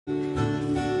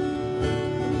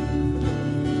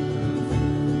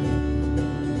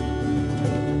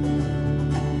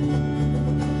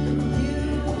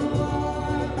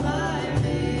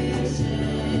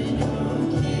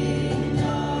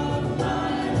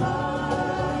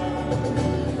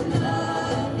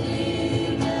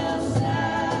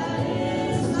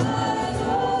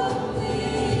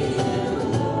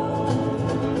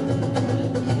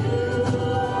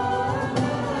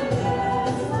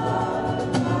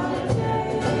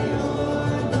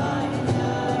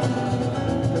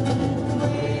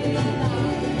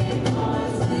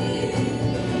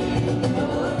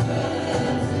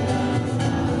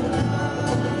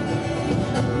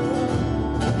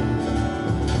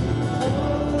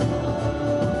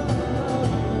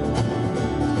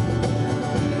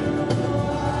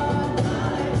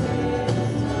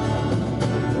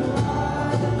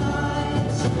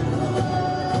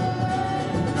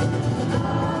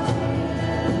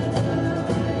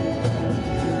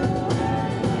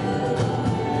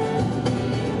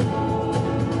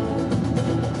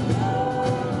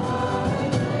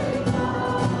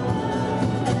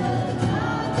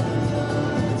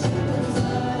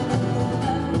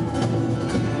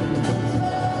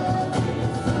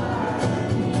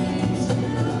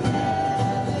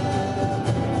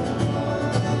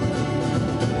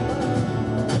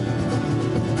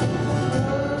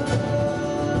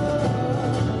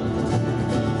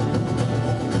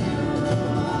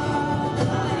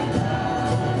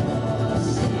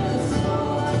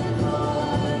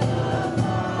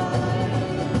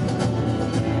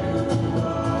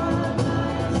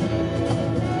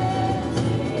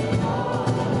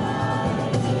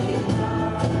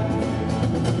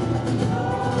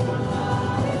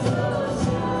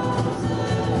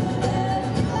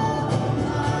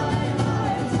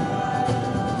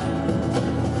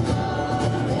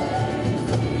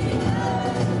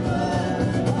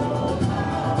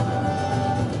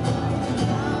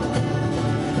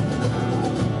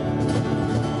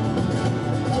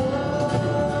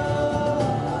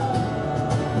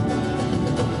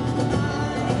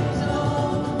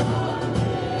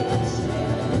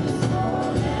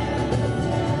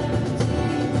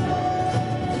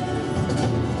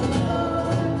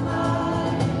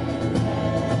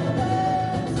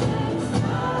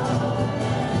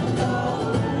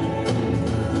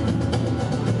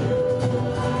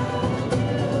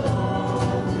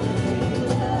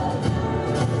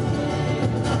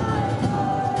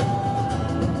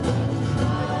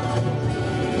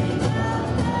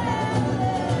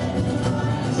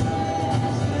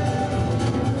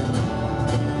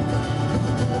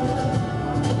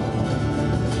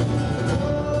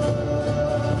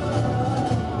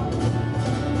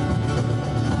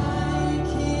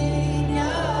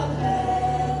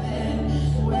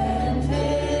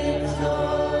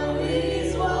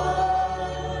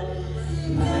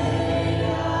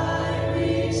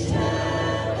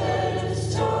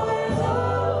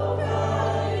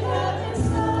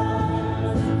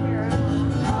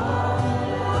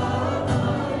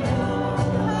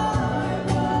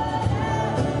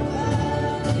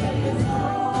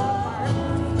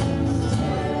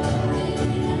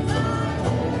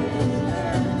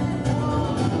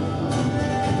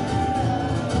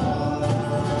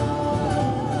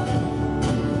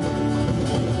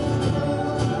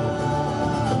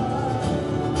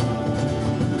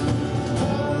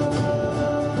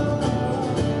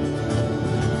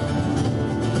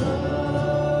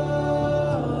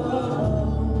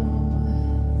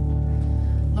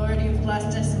you've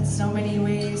blessed us in so many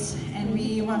ways, and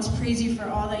we want to praise you for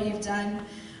all that you've done.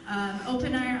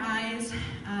 Open our eyes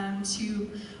to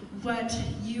what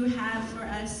you have for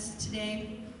us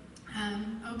today.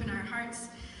 Open our hearts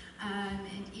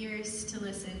and ears to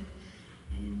listen.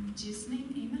 In Jesus'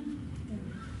 name, amen.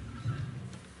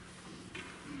 You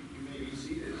may be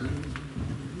seated.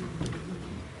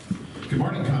 Good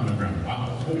morning, Common Ground.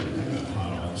 Wow, that got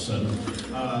hot all of a sudden.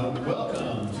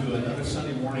 Welcome to another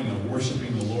Sunday morning of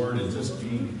worshiping the Lord and just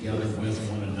being together with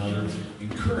one another,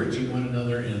 encouraging one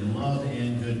another in love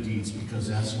and good deeds, because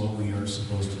that's what we are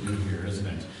supposed to do here, isn't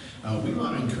it? We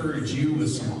want to encourage you with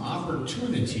some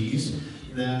opportunities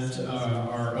that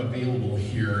are available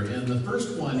here. And the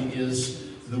first one is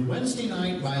the Wednesday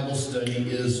night Bible study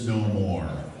is no more.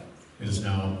 It is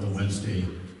now the Wednesday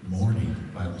morning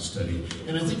Bible study.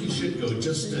 And I think you should go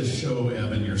just to show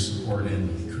Evan your support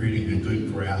in creating a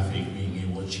good graphic, being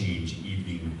able to change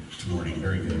evening to morning.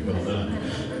 Very good. Well done.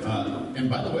 And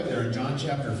by the way, they're in John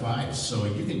chapter 5, so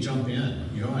you can jump in.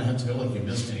 You don't have to feel like you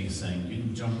missed anything. You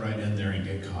can jump right in there and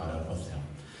get caught up with them.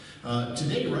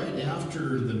 Today, right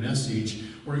after the message,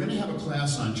 we're going to have a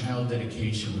class on child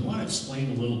dedication. We want to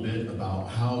explain a little bit about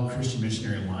how Christian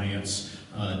Missionary Alliance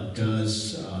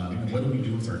does, what do we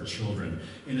do with our children.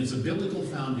 And it's a biblical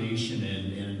foundation,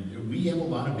 and we have a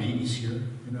lot of babies here,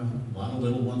 you know, a lot of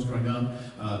little ones growing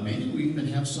up. Maybe we even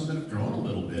have some that have grown a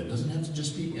little bit. It doesn't have to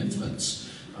just be infants.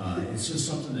 It's just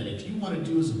something that if you want to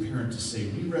do as a parent, to say,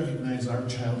 we recognize our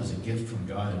child as a gift from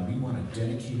God, and we want to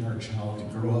dedicate our child to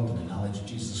grow up in the knowledge of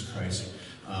Jesus Christ,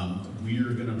 we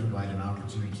are going to provide an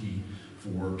opportunity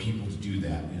for people to do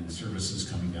that in services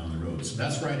coming down the road. So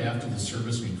that's right after the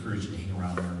service. We encourage you to hang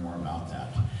around and learn more about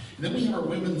that. And then we have our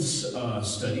women's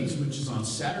studies, which is on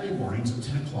Saturday mornings at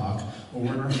 10 o'clock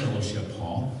over in our fellowship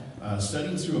hall,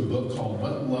 studying through a book called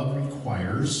What Love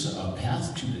Requires, A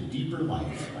Path to the Deeper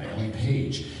Life by Ellen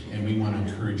Page. And we want to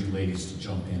encourage you ladies to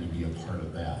jump in and be a part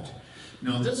of that.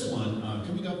 Now this one,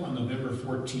 coming up on November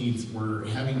 14th, we're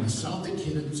having the South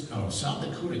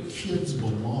Dakota Kids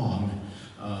Belong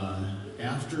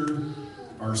after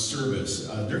our service.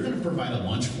 They're going to provide a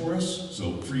lunch for us,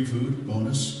 so free food,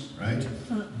 bonus, right?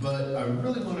 But I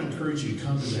really want to encourage you to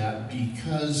come to that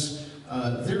because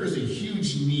there is a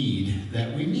huge need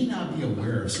that we may not be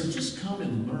aware of. So just come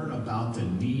and learn about the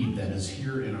need that is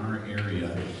here in our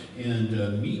area and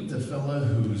meet the fella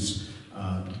who's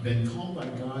been called by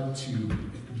God to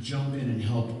jump in and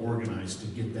help organize to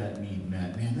get that need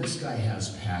met. Man, this guy has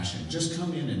passion. Just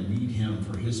come in and meet him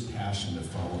for his passion to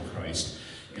follow Christ.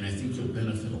 And I think you'll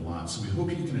benefit a lot. So we hope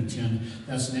you can attend.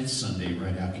 That's next Sunday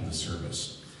right after the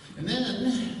service. And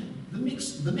then the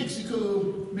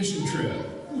Mexico mission trip.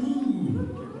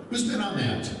 Ooh, who's been on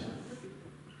that?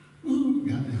 Ooh,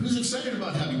 who's excited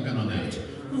about having been on that?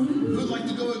 Ooh, who'd like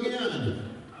to go again?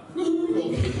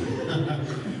 Ooh, okay.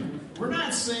 We're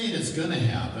not saying it's going to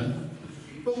happen,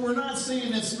 but we're not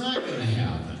saying it's not going to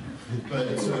happen. But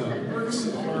works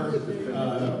are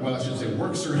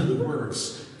in the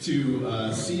works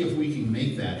to see if we can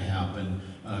make that happen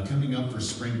coming up for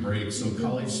spring break. So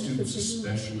college students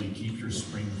especially, keep your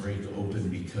spring break open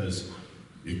because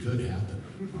it could happen,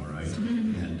 all right?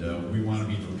 And we want to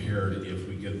be prepared if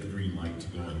we get the green light to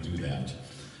go and do that.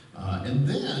 And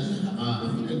then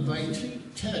I'm going to invite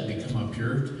Ted to come up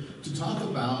here to talk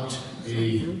about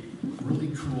a really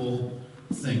cool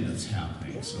thing that's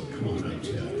happening. So come on up,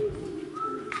 Ted.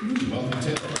 Welcome,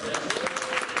 Ted.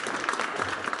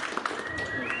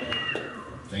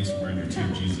 Thanks for wearing your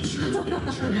Team Jesus shirt today.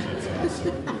 That's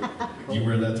awesome. You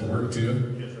wear that to work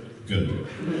too? Yes, sir. Good.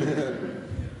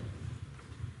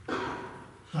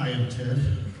 Hi, I'm Ted.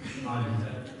 I'm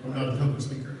not a public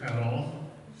speaker at all,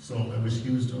 so I wish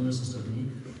he was doing this instead of me.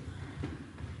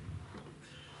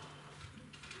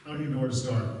 I don't even know where to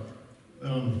start.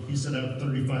 He said I have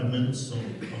 35 minutes, so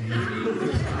I'll measure. You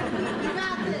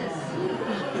got this!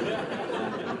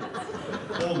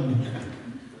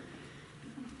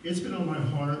 It's been on my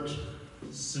heart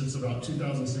since about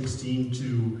 2016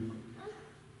 to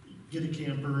get a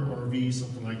camper, RV,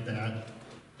 something like that,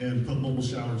 and put mobile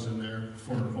showers in there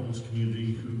for our homeless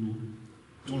community who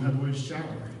don't have a way to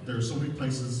shower. There are so many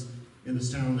places in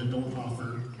this town that don't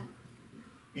offer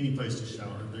any place to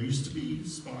shower. There used to be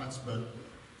spots, but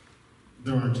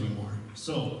there aren't anymore.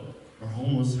 So our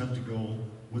homeless have to go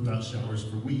without showers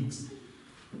for weeks.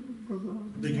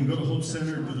 They can go to Hope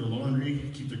Center, do their laundry,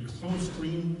 keep their clothes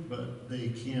clean, but they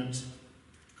can't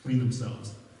clean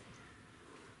themselves.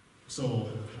 So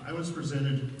I was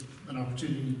presented an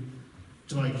opportunity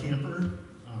to buy a camper.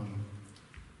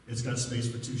 It's got space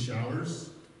for 2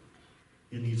 showers.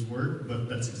 It needs work, but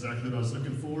that's exactly what I was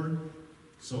looking for.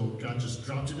 So God just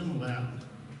dropped it in my lap.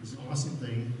 It was awesome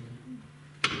thing.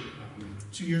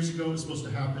 2 years ago it was supposed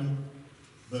to happen,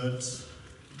 but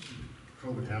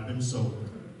COVID happened, so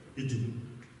it didn't.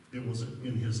 It wasn't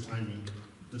in his timing.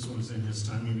 This one is in his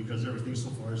timing because everything so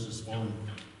far has just fallen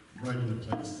right into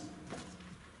place.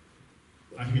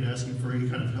 I hate asking for any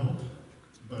kind of help,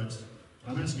 but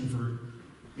I'm asking for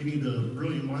any of the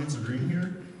brilliant minds that are in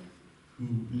here who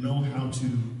know how to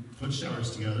put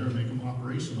showers together and make them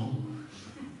operational.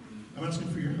 I'm asking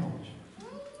for your help.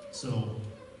 So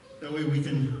that way we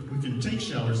can take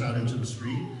showers out into the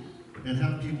street and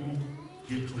have people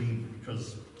get clean,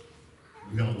 because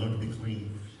we all love to be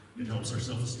clean. It helps our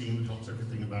self-esteem, it helps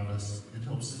everything about us, it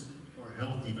helps our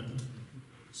health even.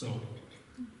 So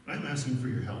I'm asking for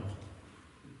your help.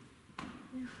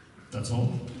 That's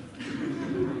all.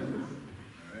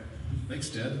 Thanks,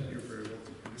 Ted. You're very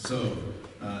welcome. So,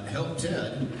 help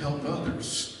Ted, help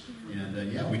others.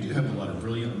 And yeah, we do have a lot of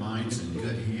brilliant minds and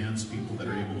good hands, people that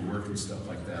are able to work and stuff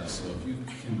like that. So if you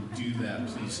can do that,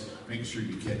 please make sure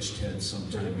you catch Ted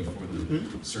sometime before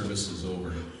the service is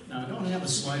over. Now, I don't have a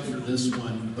slide for this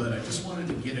one, but I just wanted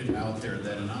to get it out there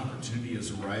that an opportunity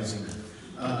is arising.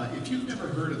 If you've never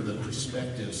heard of the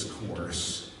Perspectives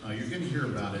course, you're going to hear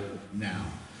about it now.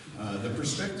 The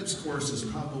Perspectives course is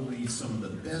probably some of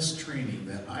the best training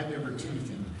that I've ever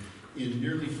taken in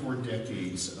nearly 4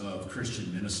 decades of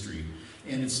Christian ministry.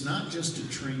 And it's not just to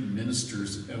train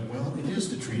ministers. Well, it is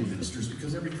to train ministers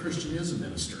because every Christian is a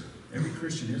minister. Every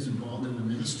Christian is involved in the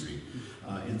ministry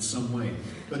in some way.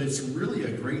 But it's really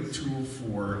a great tool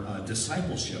for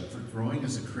discipleship, for growing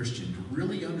as a Christian, to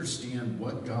really understand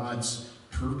what God's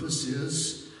purpose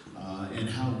is and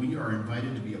how we are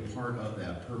invited to be a part of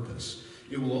that purpose.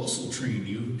 It will also train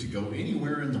you to go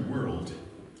anywhere in the world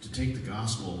to take the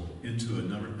gospel into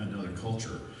another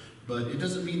culture. But it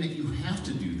doesn't mean that you have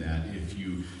to do that if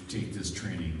you take this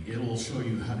training. It'll show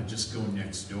you how to just go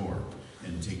next door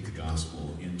and take the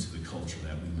gospel into the culture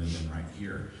that we live in right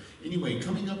here. Anyway,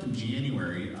 coming up in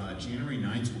January, January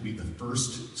 9th will be the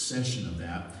first session of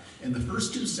that. And the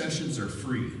first 2 sessions are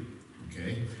free,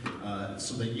 okay?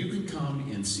 So that you can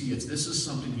come and see if this is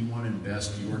something you want to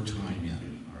invest your time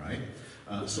in, all right?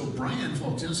 So Brian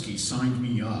Faltinsky signed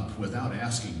me up without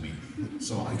asking me.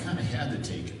 So I kind of had to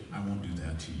take it. I won't do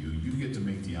that to you. You get to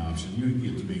make the option. You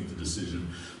get to make the decision.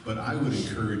 But I would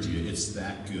encourage you. It's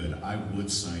that good. I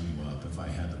would sign you up if I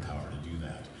had the power to do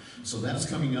that. So that's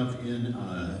coming up in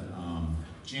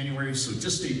January. So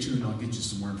just stay tuned. I'll get you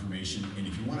some more information. And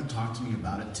if you want to talk to me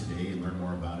about it today and learn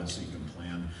more about it so you can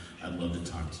plan, I'd love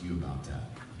to talk to you about that.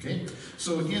 Okay,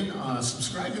 so again,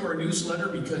 subscribe to our newsletter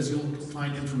because you'll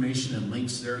find information and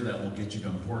links there that will get you to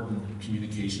important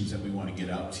communications that we want to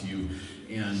get out to you.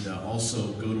 And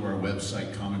also go to our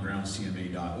website,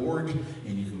 commongroundcma.org,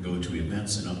 and you can go to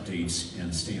events and updates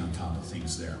and stay on top of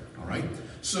things there. All right,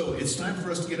 so it's time for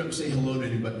us to get up and say hello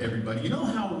to everybody. You know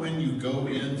how when you go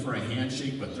in for a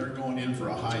handshake, but they're going in for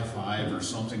a high five or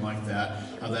something like that,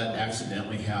 how that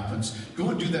accidentally happens? Go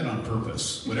and do that on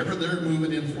purpose. Whatever they're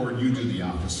moving in for, you do the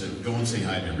opposite. Go and say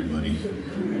hi to everybody.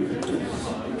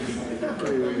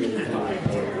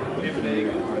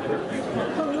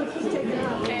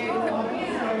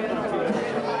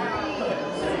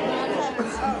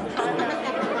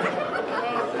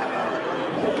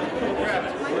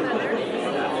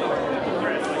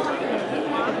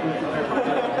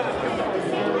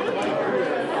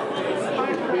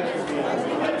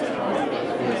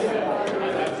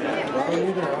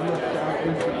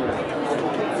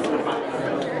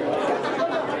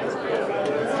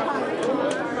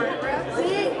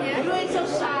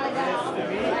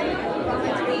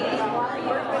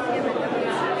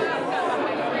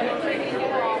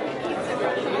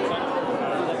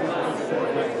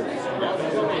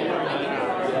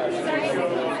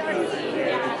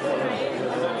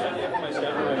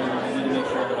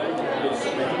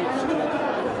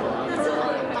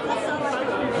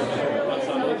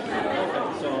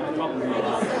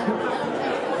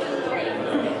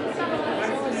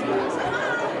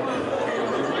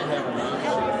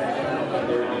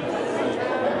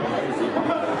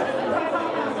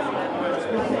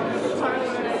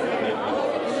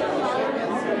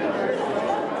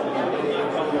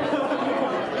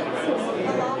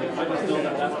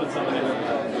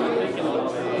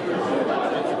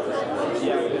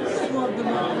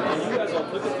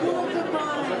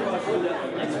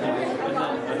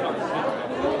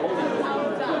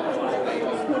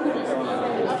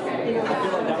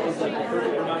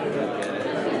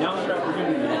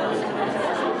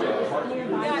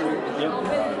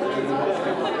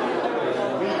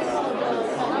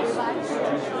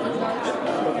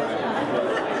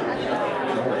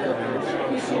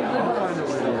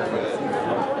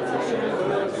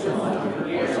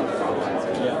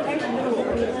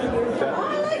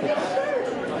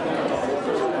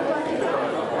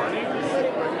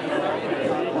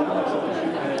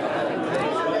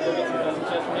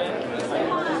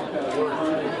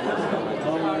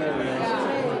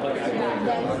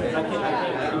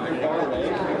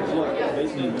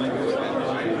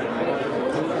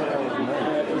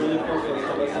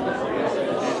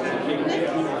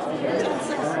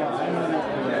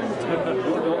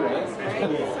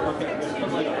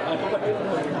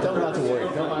 Tell me not to worry.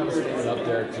 Tell me I'm standing up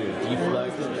there to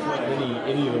deflect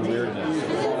any of the weirdness.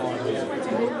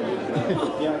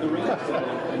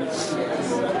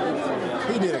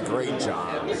 He did a great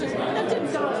job.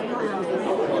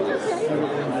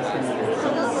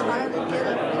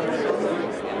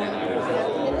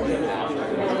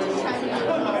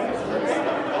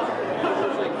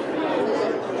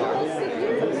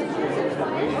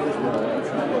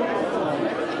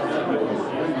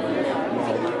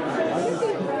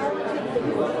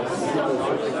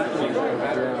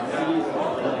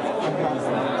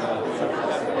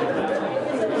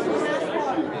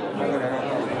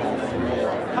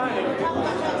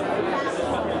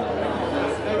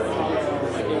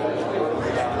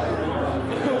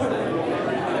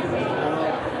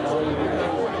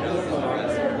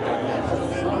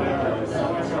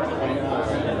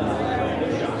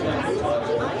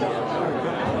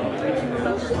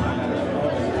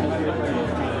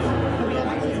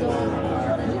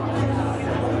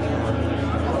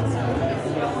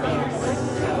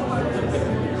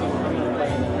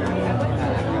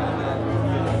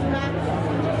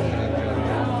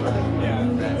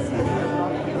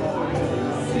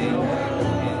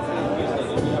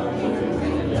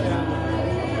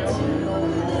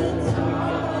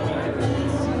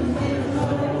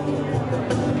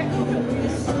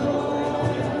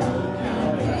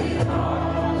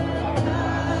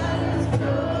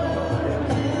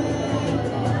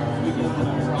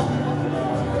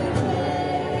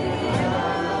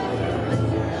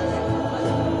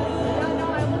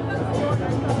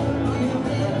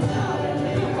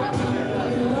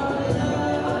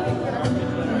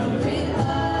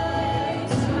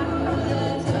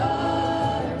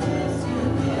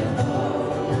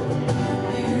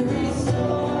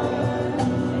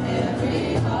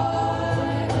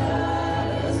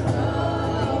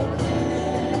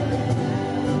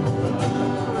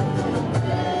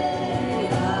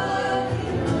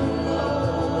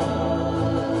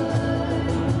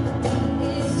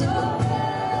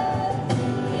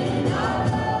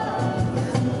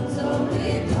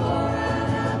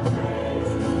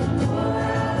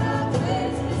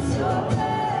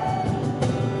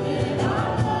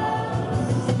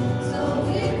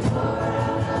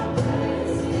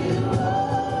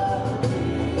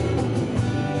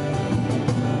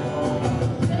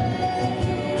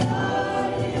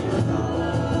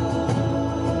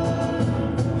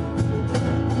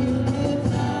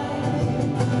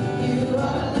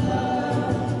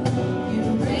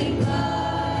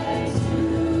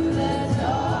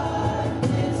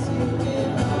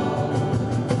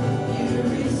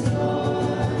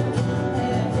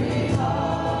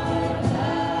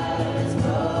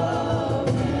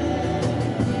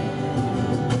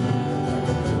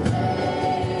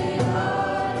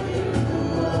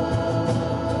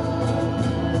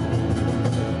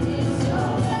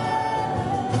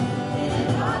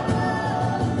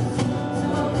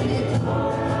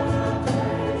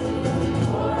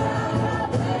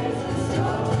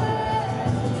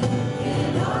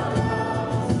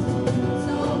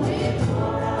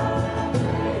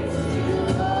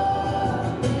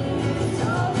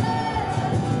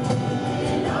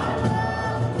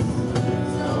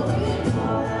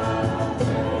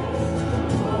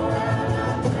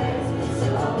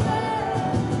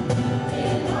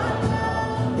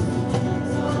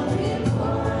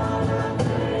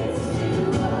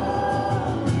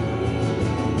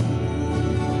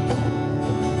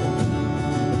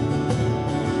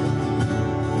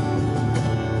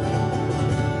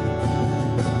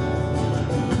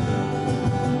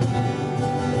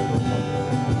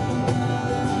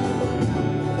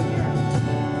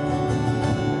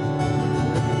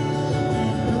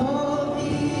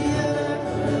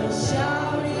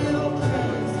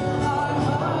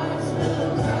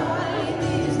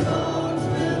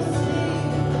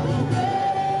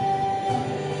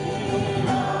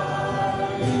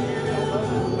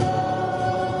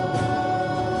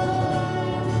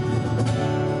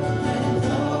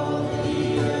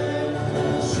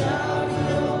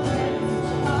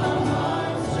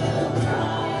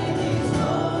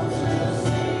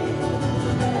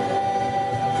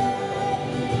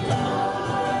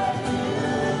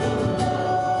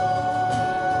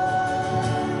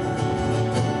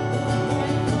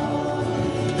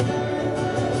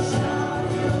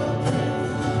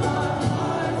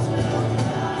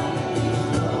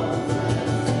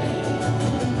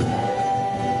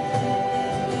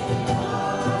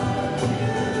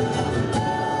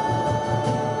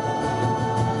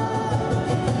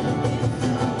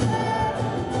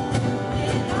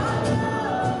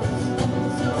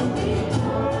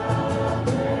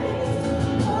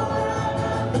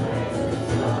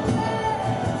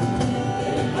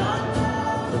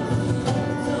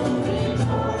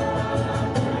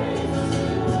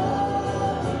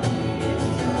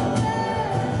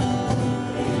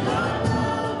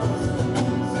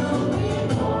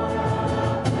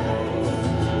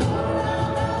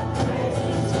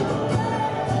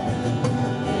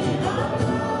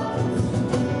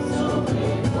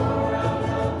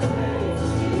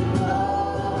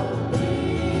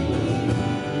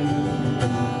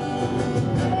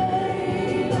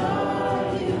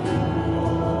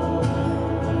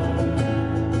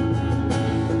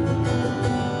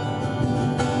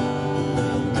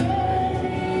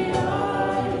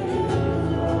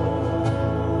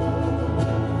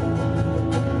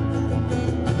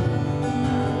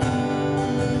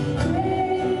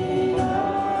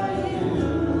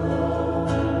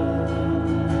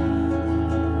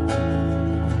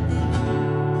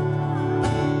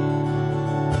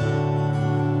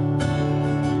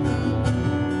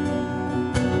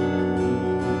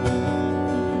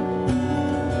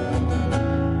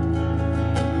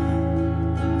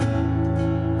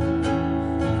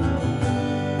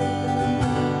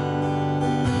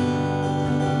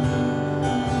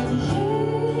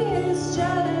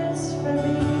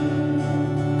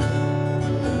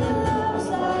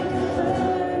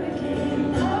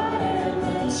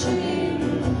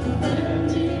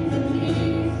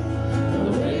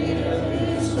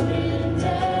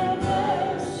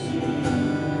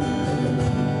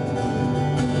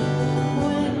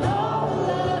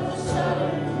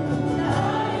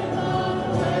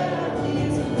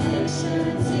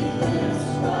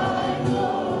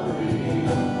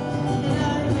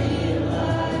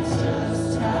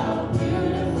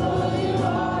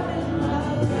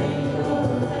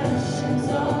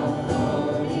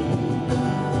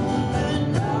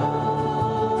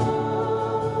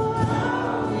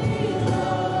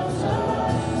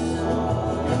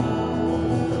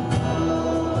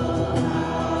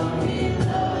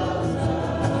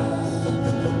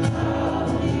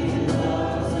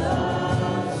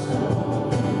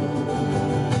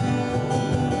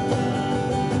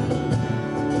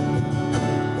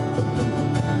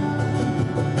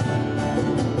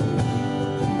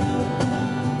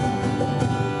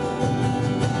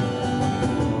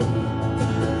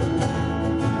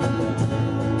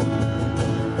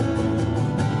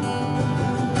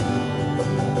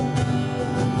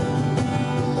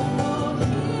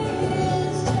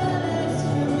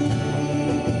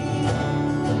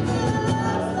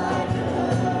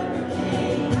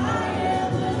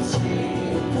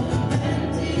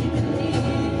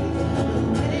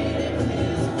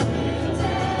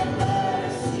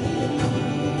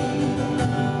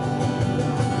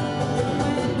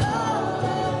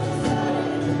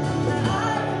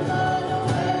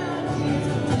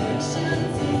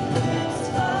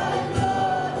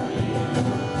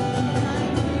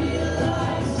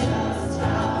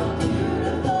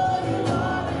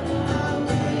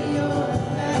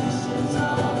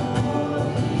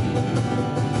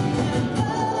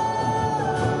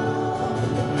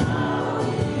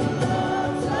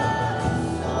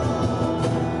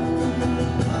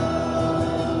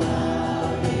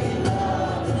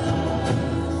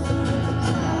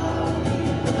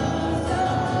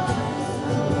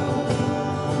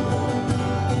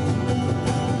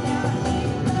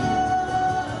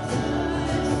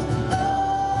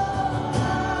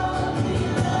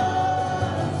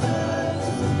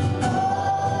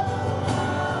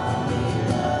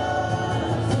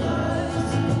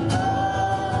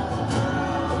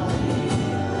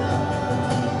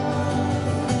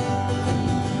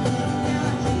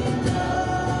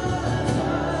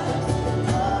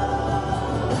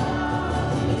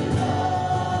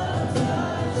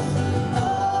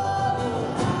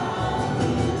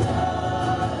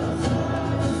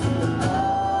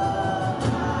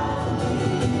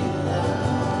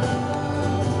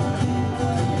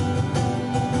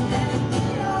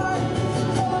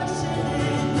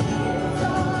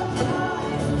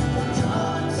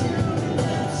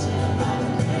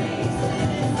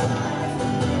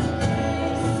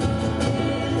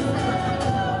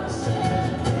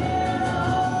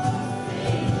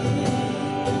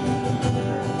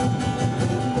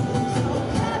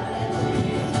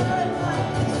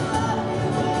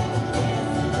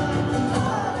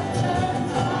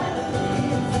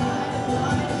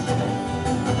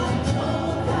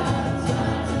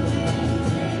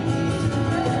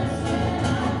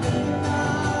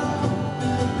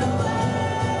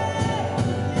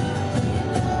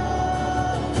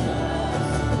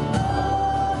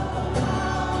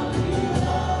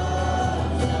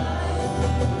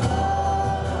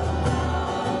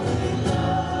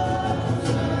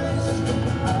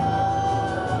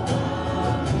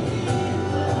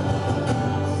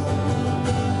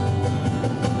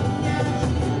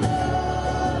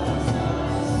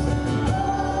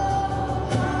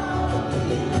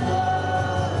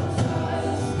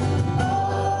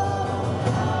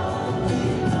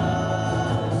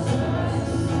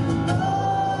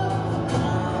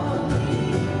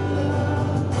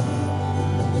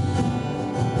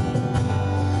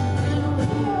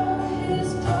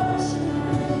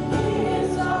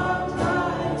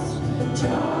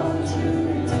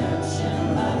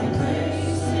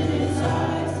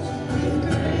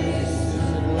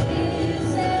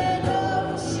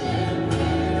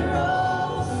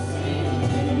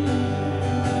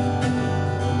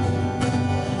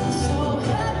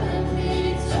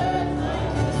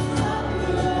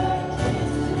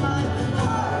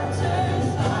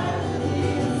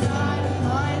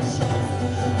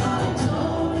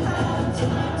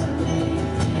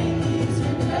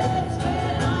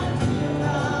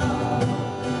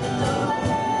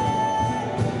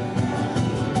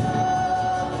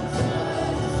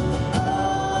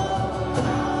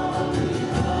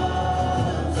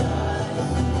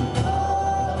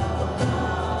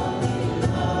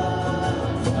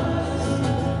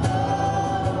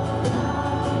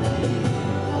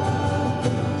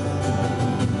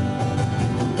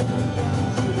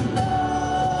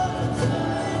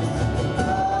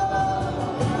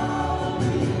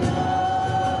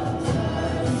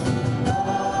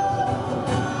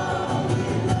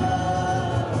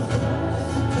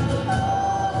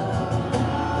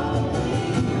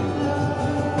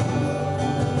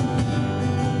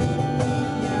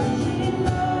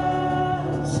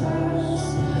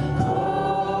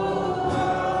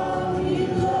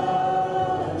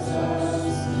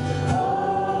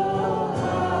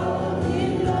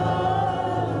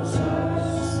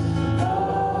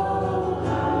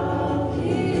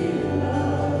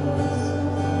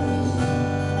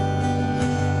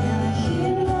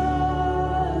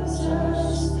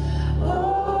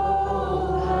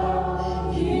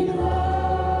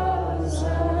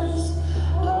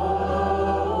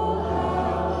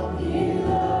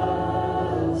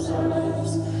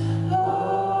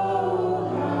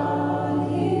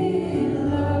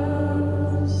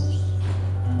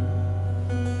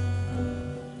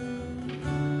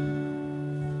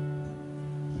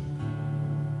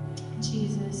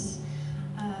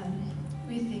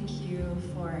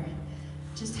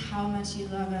 you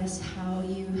love us, how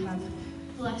you have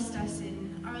blessed us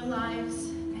in our lives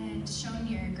and shown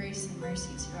your grace and mercy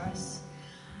to us.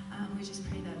 We just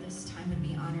pray that this time would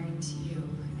be honoring to you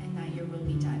and that your will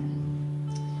be done.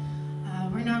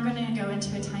 We're now going to go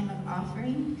into a time of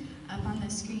offering. Up on the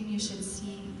screen you should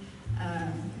see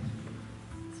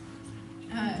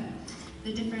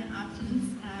the different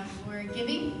options for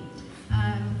giving.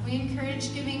 We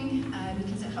encourage giving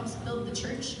because it helps build the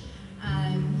church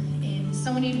in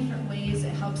so many different ways.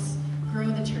 It helps grow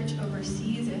the church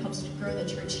overseas. It helps grow the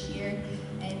church here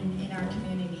and in our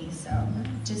community. So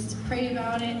just pray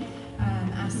about it.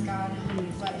 Ask God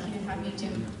what He would have you do.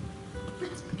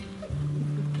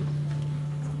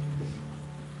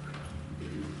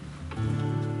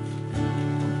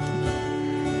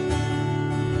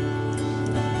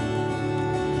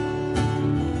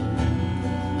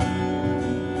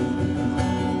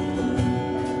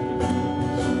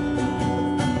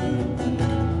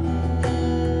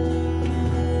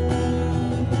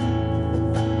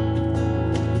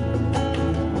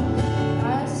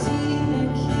 I see the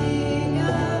King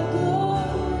of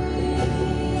Glory.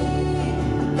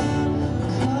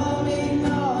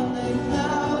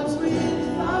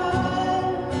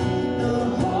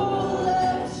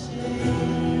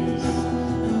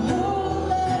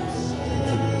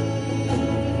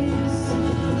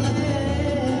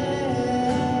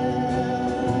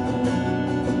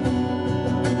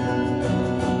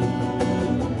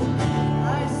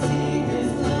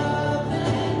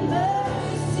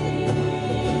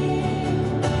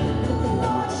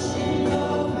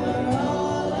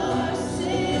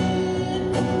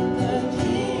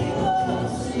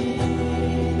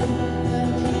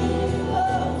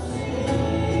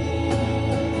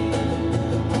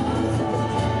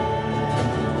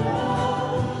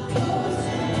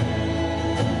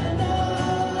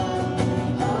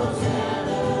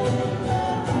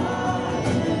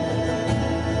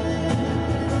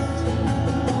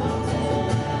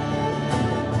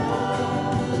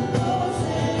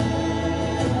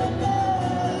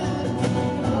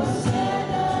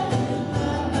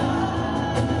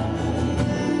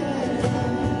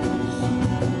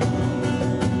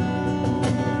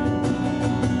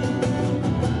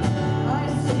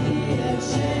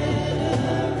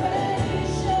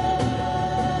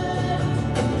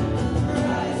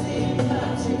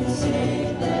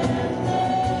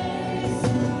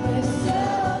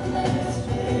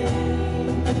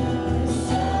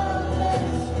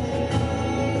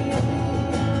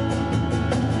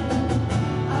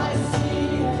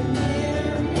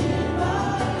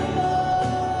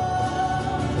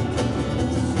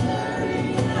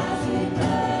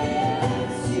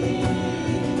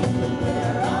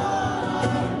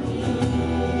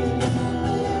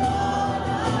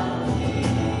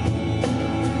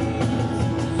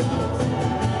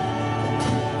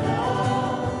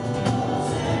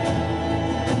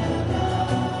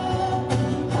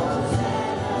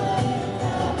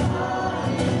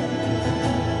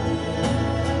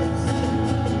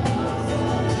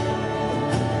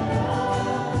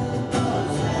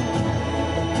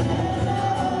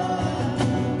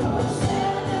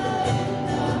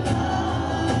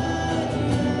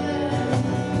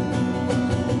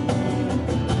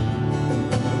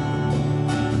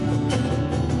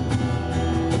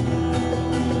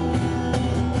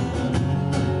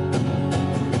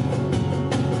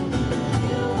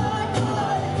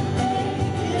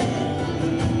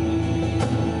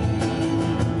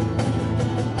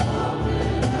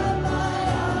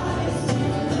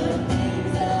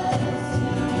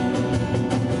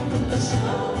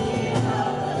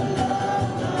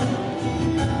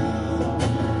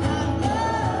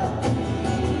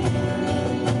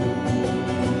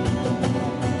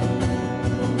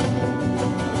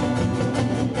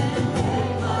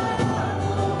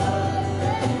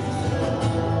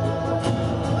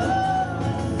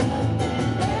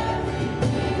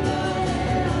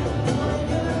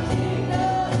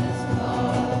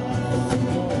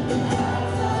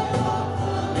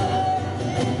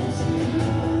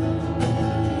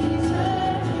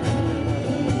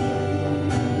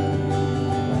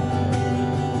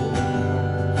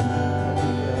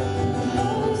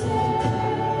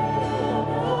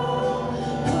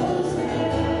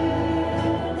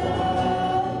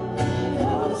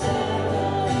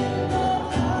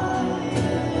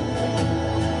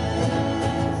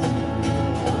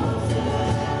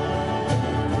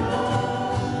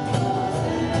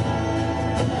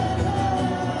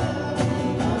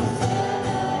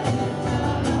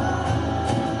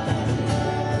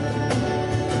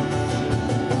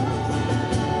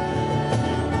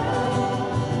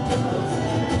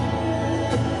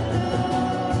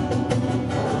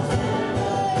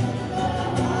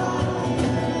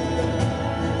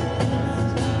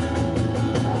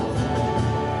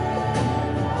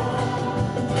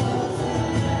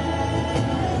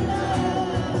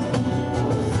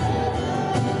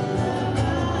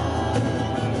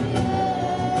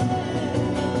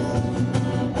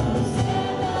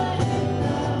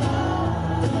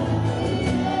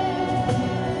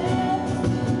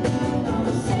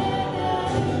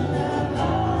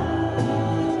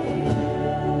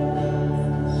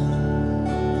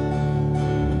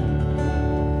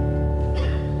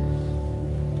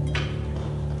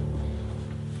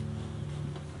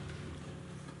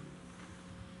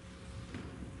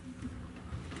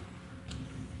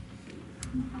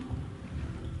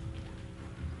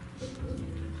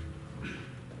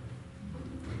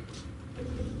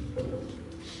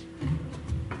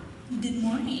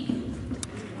 morning.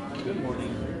 Good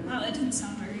morning. Wow, that didn't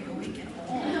sound very awake at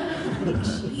all.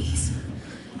 Jeez.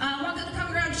 Welcome to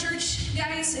Common Ground Church,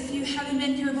 guys. If you haven't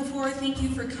been here before, thank you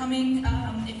for coming.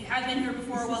 If you have been here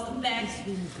before, welcome back.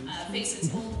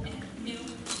 Faces old and new.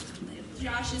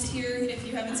 Josh is here. If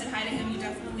you haven't said hi to him, you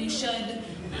definitely should.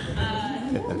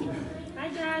 Hi,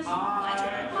 Josh.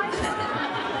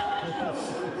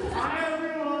 Hi,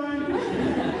 everyone.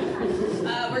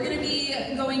 We're going to be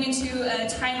going into a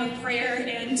time of prayer,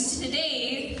 and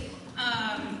today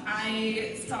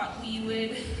I thought we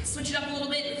would switch it up a little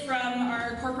bit from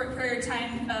our corporate prayer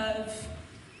time of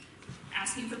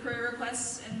asking for prayer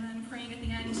requests and then praying at the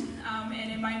end.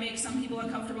 And it might make some people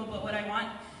uncomfortable, but what I want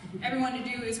everyone to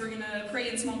do is we're going to pray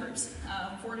in small groups,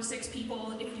 4 to 6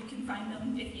 people if you can find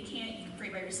them. If you can't, you can pray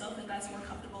by yourself if that's more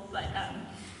comfortable. But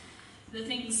the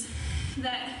things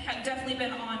that have definitely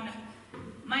been on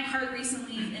my heart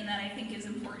recently and that I think is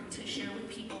important to share with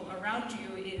people around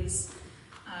you is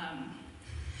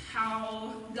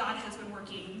how God has been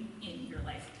working in your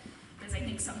life. Because I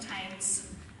think sometimes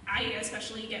I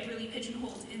especially get really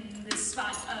pigeonholed in this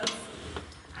spot of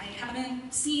I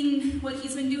haven't seen what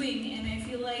he's been doing, and I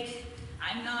feel like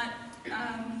I'm not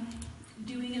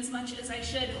doing as much as I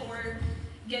should, or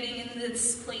getting in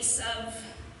this place of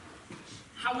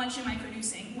how much am I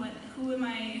producing? Who am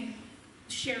I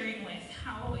sharing with?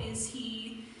 How is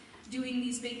he doing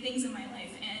these big things in my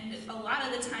life? And a lot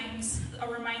of the times, a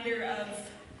reminder of,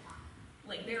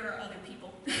 like, there are other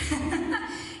people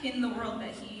in the world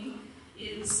that he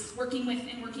is working with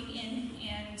and working in,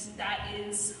 and that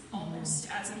is almost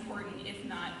as important, if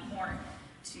not more,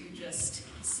 to just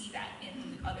see that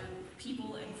in other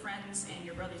people and friends and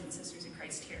your brothers and sisters in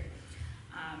Christ here.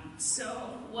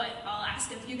 So what I'll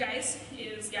ask of you guys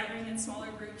is gathering in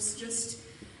smaller groups, just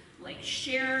like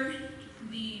share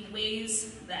the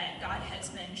ways that God has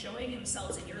been showing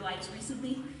himself in your lives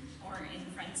recently or in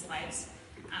friends' lives.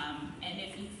 And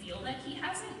if you feel that he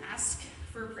hasn't, ask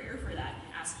for prayer for that.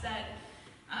 Ask that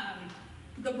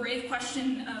the brave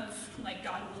question of, like,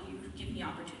 God, will you give me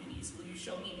opportunities? Will you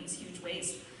show me these huge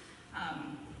ways?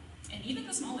 And even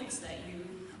the small ways that you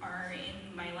are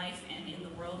in my life and in the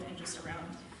world and just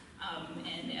around.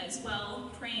 And as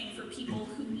well, praying for people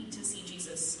who need to see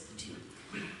Jesus too.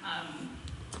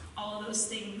 All of those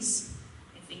things,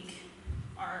 I think,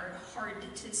 are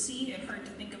hard to see and hard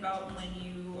to think about when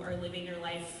you are living your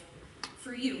life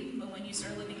for you. But when you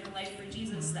start living your life for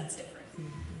Jesus, that's different.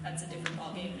 That's a different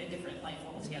ballgame, a different life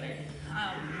altogether.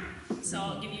 So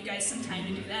I'll give you guys some time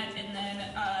to do that. And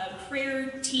then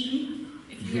prayer team,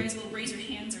 if you guys will raise your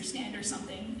hands or stand or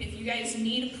something. If you guys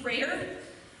need prayer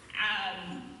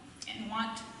and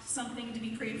want something to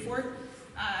be prayed for,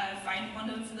 find one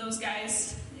of those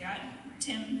guys. We got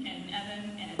Tim and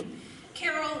Evan and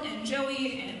Carol and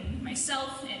Joey and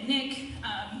myself and Nick.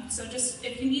 So just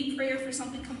if you need prayer for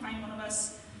something, come find one of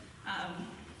us.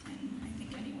 And I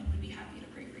think anyone would be happy to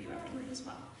pray for you afterward as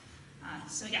well.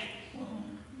 So yeah,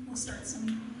 we'll start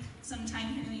some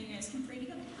time here that you guys can pray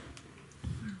together.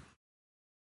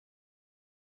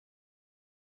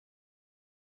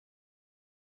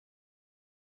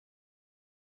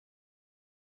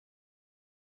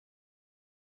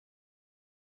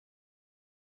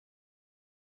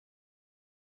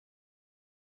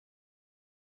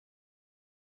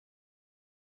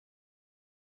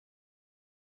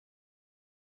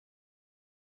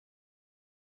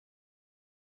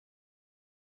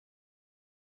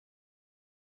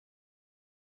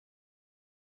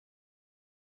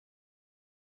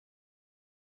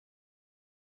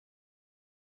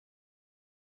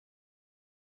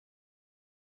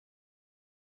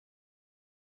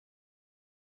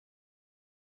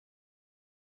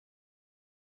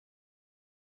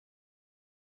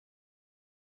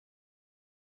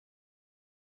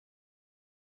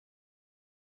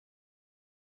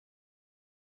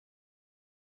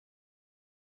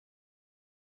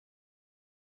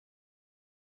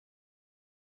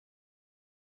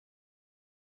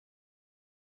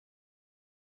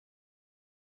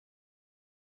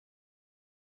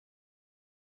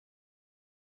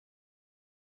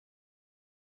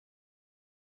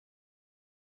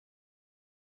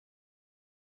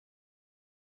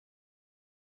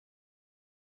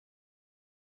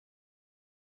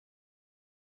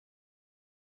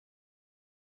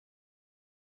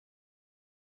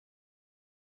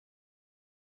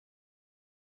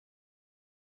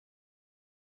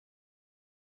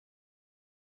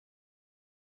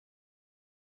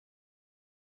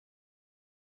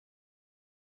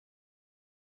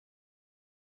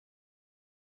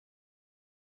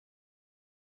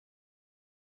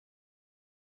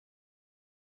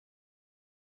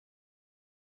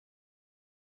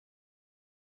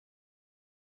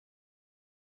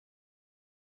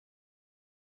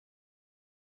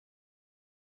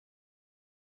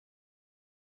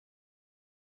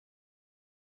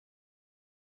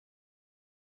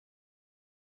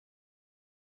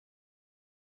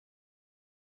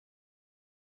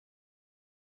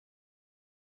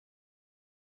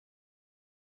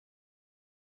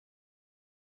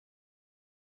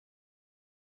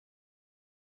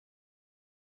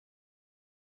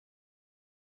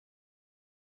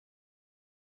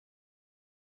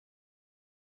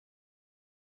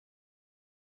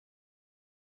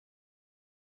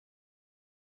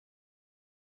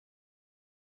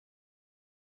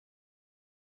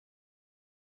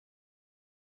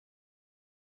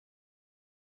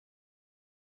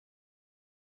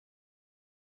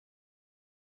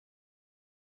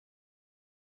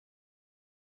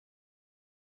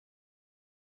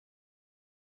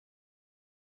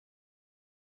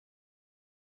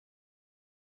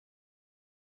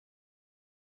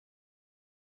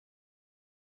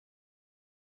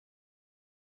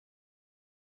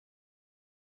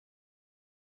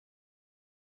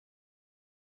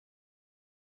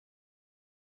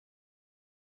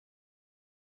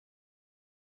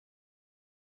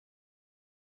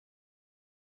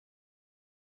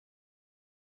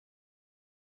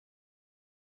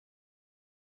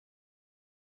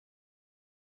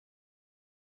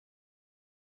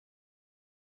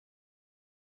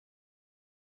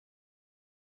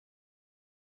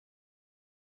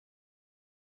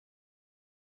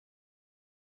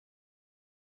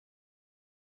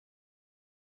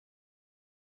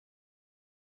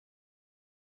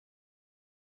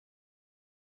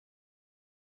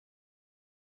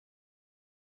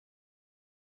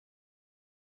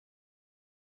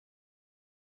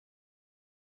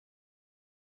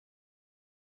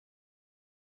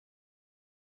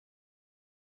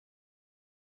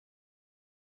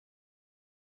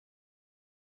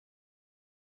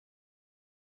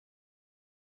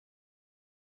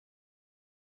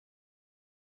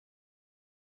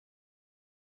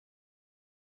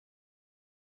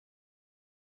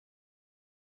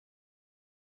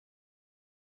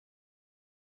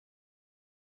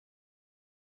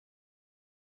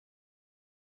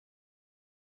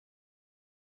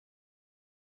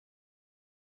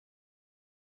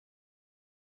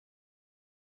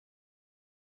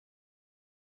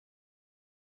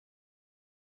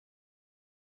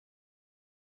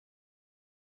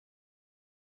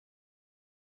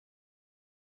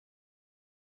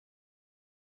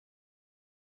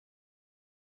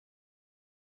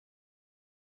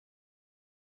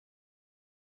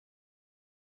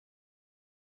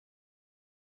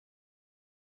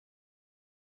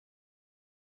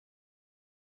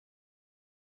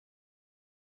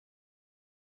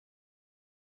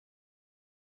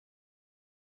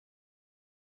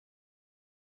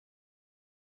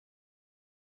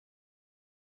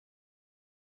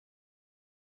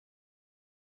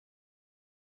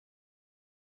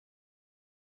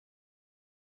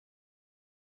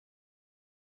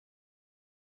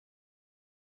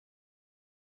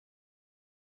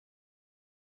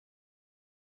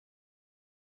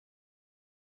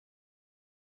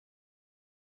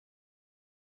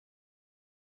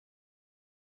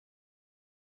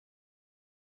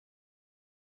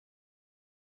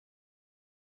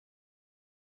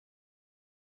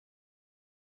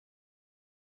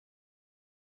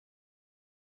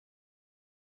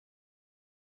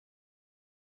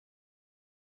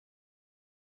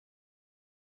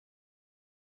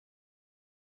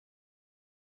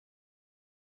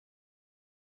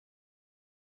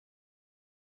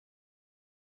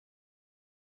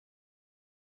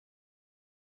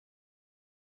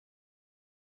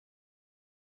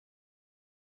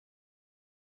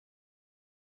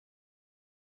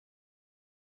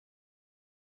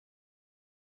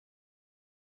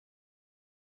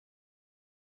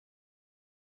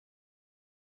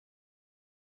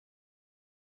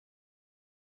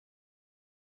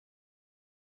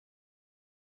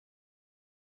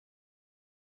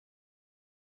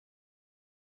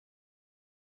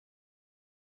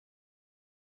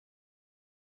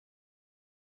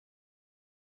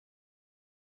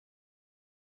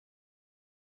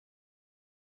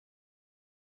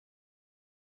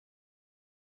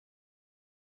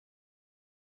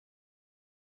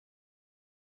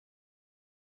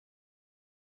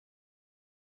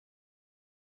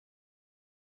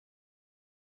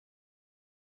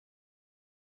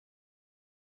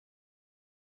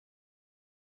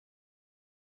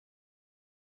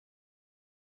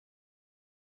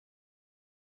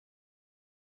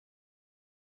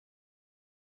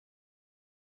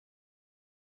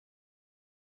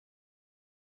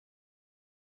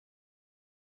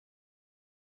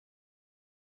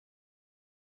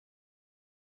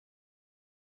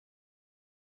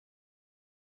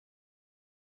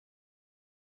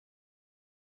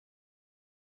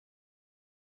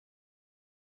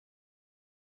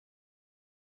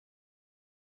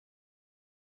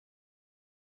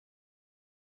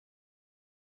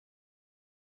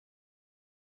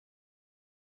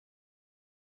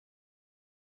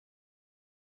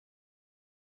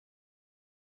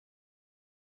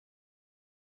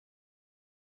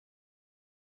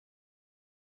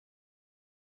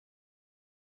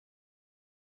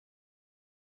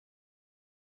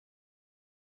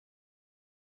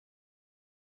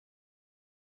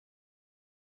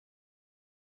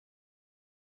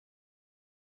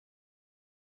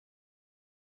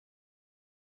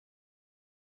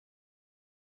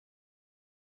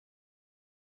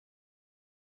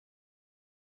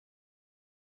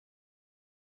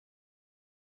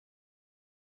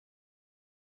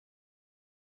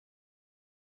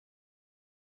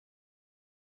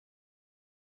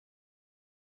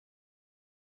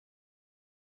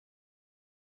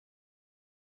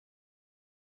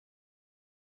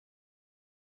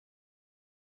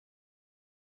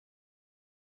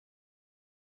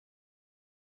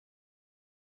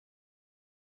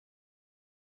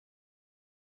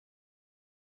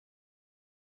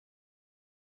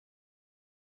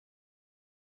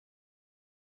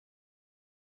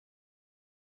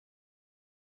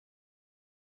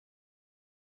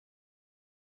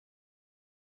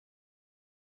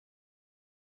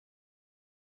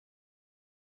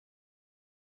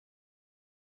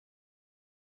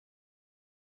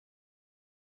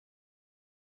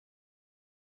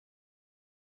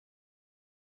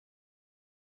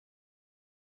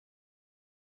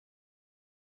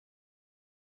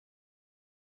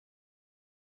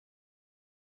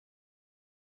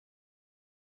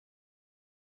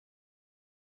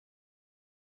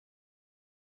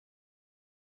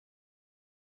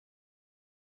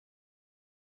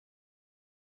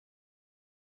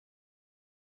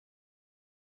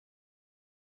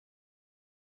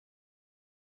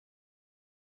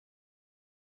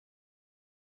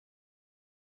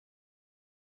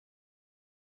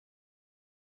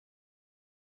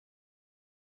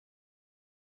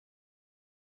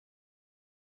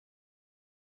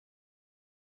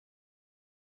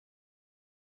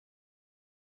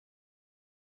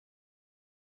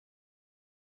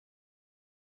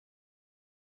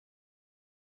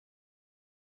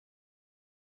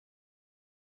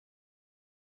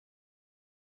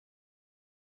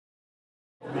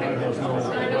 How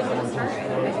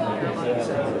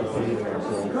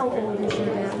old is your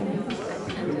dad?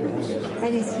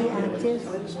 And is he active?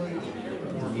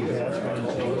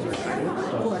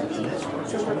 What?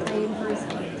 So we're praying for his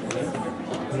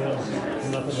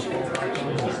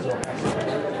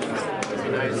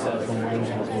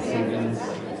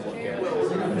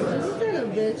little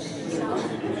bitch.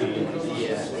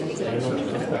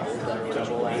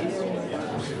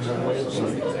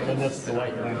 And that's the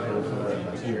light lamp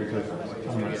here too, because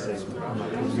I'm not saying, I'm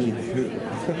not really good.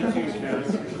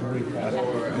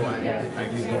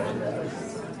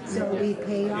 So we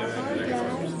pay off our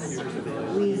debts.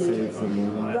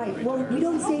 Right. Well, we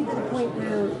don't save to the point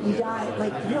where we die.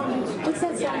 Like, you know, what's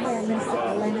that song by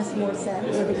Alanis Morissette,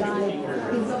 where the guy he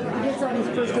gets on his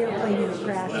first airplane and it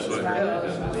crashes, right?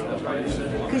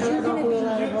 Because you're going to be.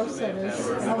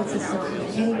 Oh, it's a song.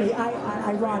 Anyway,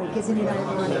 ironic, isn't it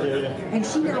ironic? And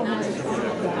she now has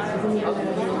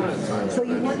that. So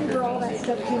you wonder where all that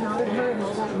stuff came out of her and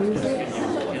all that music.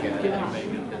 Yeah.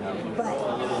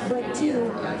 But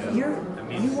too,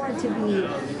 you want to be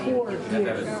poor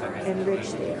here and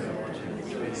rich there.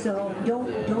 So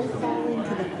don't fall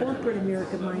into the corporate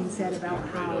America mindset about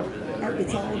how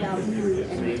it's all about you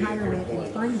and retirement and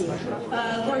funding.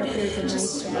 Lord,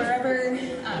 just wherever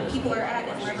people are at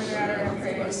and wherever they're at in our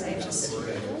prayers, I just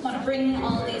want to bring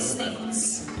all these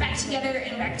things back together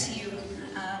and back to you.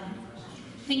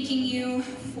 Thanking you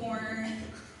for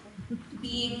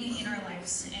being in our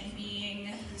lives and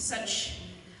being such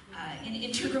an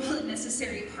integral and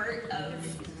necessary part of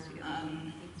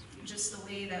just the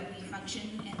way that we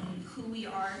function and who we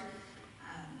are,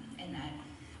 and that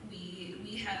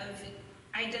we have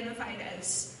identified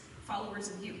as followers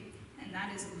of you, and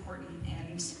that is important,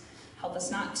 and help us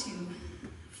not to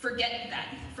forget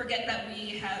that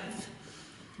we have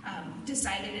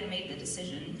decided and made the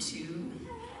decision to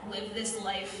live this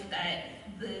life that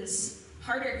is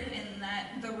harder and that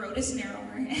the road is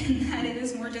narrower and that it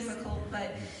is more difficult,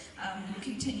 but you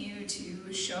continue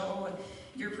to show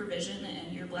your provision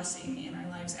and your blessing in our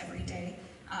lives every day.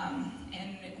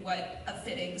 And what a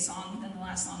fitting song than the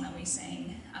last song that we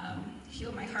sang.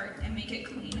 Heal my heart and make it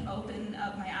clean. Open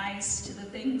up my eyes to the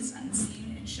things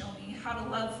unseen and show me how to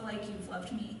love like you've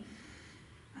loved me.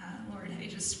 Lord, I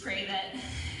just pray that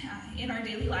in our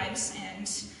daily lives and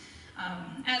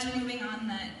as we're moving on,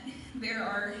 that there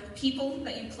are people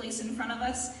that you place in front of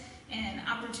us and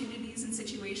opportunities and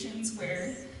situations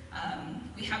where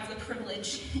we have the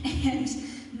privilege and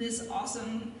this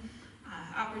awesome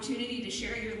opportunity to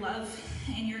share your love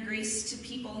and your grace to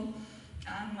people,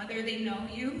 whether they know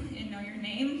you and know your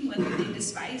name, whether they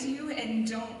despise you and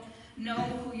don't know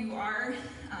who you are,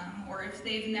 or if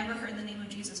they've never heard the name of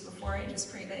Jesus before. I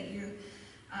just pray that you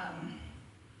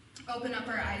open up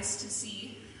our eyes to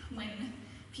see when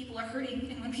people are hurting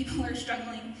and when people are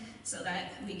struggling, so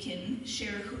that we can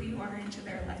share who you are into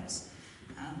their lives.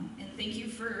 And thank you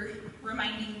for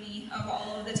reminding me of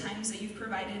all of the times that you've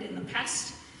provided in the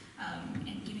past,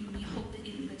 and giving me hope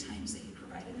in the times that you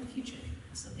provide in the future.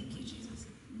 So thank you, Jesus.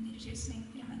 In Jesus' name,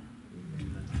 amen.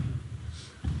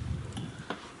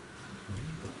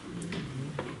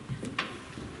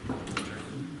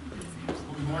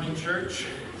 Well, good morning, church.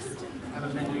 I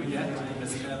haven't met you yet. My name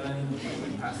is Evan.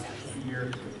 I'm pastor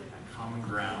here at Common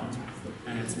Ground.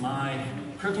 And it's my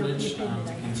privilege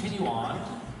to continue on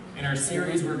in our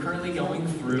series we're currently going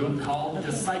through called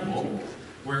Disciple,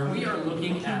 where we are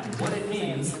looking at what it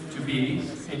means to be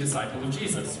a disciple of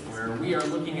Jesus, where we are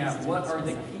looking at what are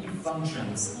the key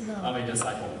functions of a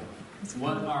disciple.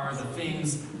 What are the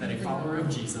things that a follower of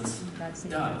Jesus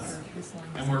does?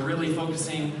 And we're really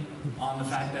focusing on the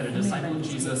fact that a disciple of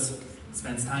Jesus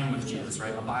spends time with Jesus,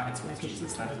 right? Abides with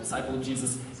Jesus. That a disciple of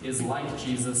Jesus is like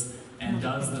Jesus and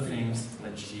does the things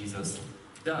that Jesus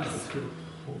does.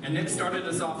 And Nick started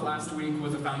us off last week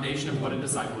with a foundation of what a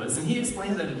disciple is, and he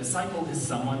explained that a disciple is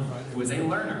someone who is a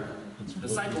learner. A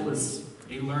disciple is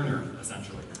a learner,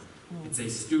 essentially. It's a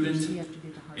student,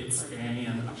 it's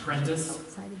an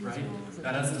apprentice, right?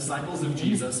 That as disciples of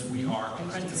Jesus, we are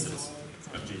apprentices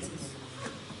of Jesus.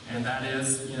 And that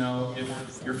is,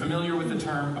 if you're familiar with the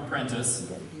term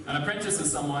apprentice, an apprentice is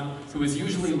someone who is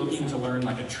usually looking to learn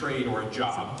like a trade or a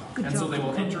job. And so they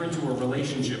will enter into a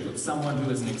relationship with someone who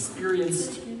is an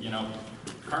experienced,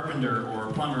 carpenter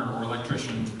or plumber or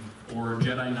electrician or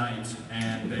Jedi Knight,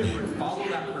 and they would follow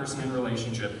that person in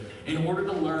relationship in order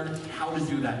to learn how to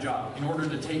do that job, in order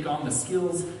to take on the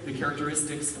skills, the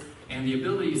characteristics, and the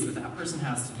abilities that that person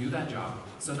has to do that job,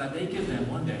 so that they can then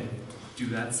one day do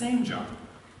that same job.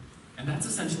 And that's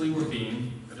essentially what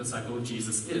being a disciple of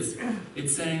Jesus is.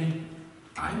 It's saying,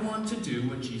 I want to do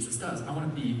what Jesus does. I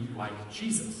want to be like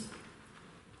Jesus.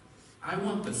 I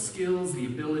want the skills, the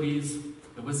abilities,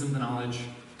 the wisdom, the knowledge,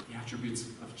 the attributes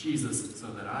of Jesus so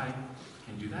that I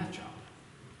can do that job.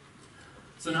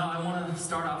 So now I want to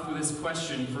start off with this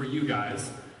question for you guys,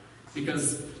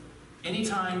 because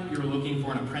anytime you're looking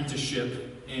for an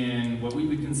apprenticeship in what we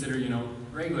would consider,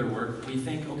 regular work, we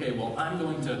think, okay, well, I'm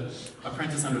going to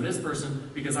apprentice under this person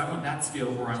because I want that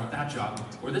skill or I want that job,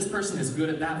 or this person is good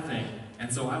at that thing,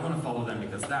 and so I want to follow them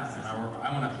because that's it, or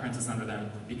I want to apprentice under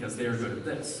them because they're good at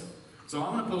this. So I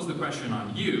want to pose the question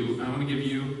on you, and I want to give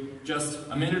you just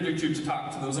a minute or two to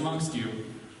talk to those amongst you.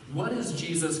 What is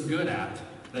Jesus good at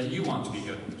that you want to be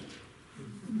good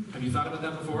at? Have you thought about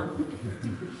that before?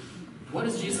 What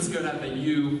is Jesus good at that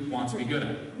you want to be good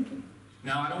at?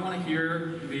 Now, I don't want to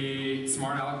hear the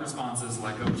smart aleck responses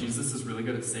like, oh, Jesus is really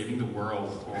good at saving the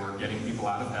world or getting people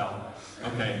out of hell.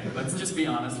 Okay, let's just be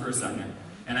honest for a second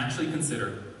and actually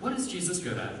consider, what is Jesus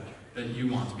good at that you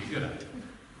want to be good at?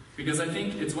 Because I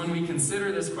think it's when we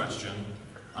consider this question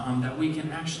that we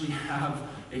can actually have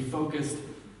a focused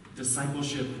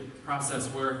discipleship process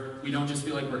where we don't just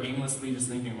feel like we're aimlessly just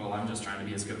thinking, well, I'm just trying to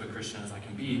be as good of a Christian as I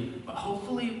can be, but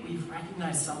hopefully we've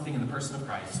recognized something in the person of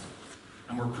Christ,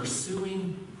 and we're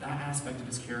pursuing that aspect of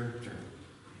his character,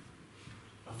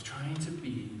 of trying to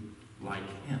be like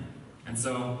him. And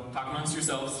so, talk amongst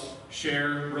yourselves,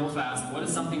 share real fast, what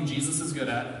is something Jesus is good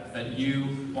at that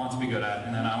you want to be good at?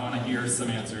 And then I want to hear some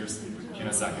answers in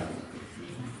a second.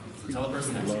 So tell the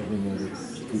person next to you.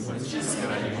 What is Jesus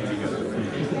good at you want to be good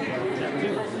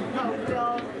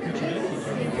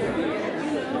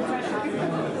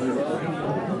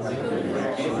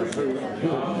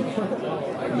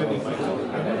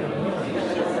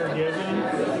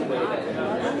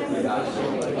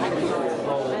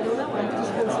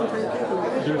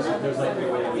There's like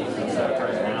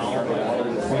right now,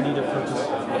 we need to purchase.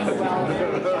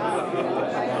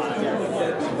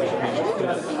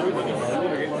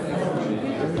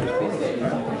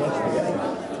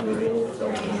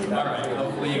 Alright,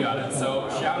 hopefully you got it. So,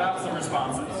 shout out some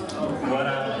responses. What,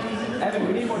 Evan,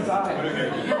 we need more time. You don't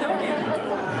need more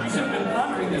time. You should have been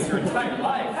pondering this your entire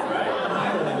life, right?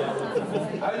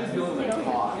 I was just feeling like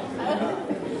talk.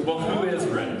 Well, who is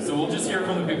ready? So we'll just hear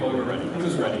from the people who are ready.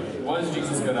 Who's ready? What is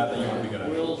Jesus good at that you want to be good at?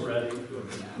 Will's ready.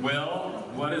 Will,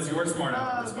 what is your smart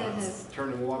aleck response? Goodness.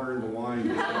 Turning water into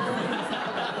wine.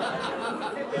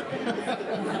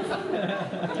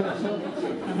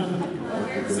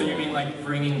 So you mean like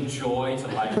bringing joy to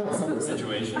life in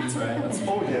situations, right?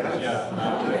 Oh, yeah. Yeah.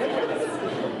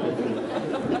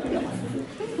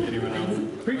 Anyone else?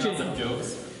 Preaching some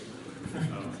jokes.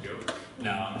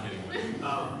 No, I'm kidding.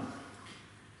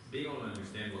 Being able to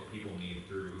understand what people need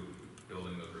through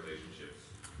building those relationships.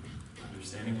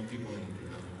 Understanding what people need through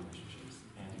building relationships.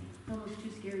 Andy? Almost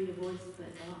too scary to voice,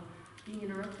 but being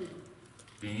interrupted.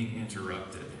 Being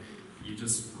interrupted. You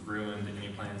just ruined any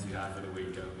plans you had for the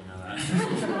week, you know that.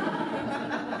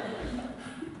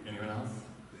 Anyone else?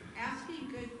 Asking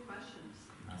good questions.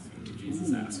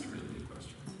 Jesus asked really good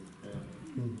questions.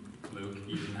 Luke,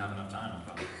 you didn't have enough time, I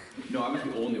thought. No, I was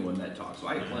the only one that talked, so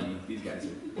I had plenty. These guys.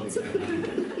 What's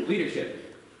that?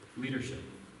 Leadership. Leadership.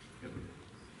 Good.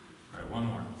 All right, one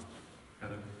more.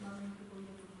 Heather.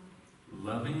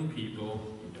 Loving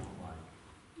people you don't like.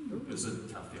 This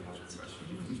is a tough theological question.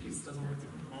 You think Jesus doesn't work at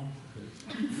home?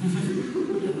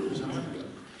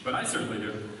 But I certainly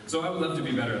do. So I would love to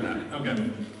be better at that.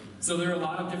 Okay. So there are a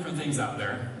lot of different things out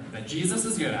there that Jesus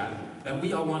is good at that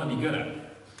we all want to be good at.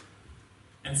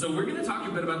 And so we're going to talk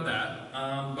a bit about that,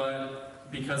 but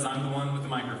because I'm the one with the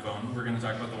microphone, we're going to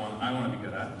talk about the one I want to be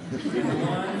good at. And the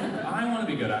one I want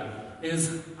to be good at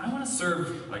is I want to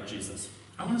serve like Jesus.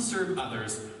 I want to serve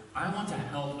others. I want to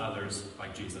help others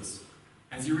like Jesus.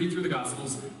 As you read through the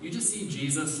Gospels, you just see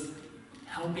Jesus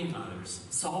helping others,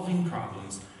 solving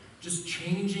problems, just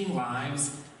changing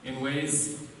lives in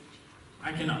ways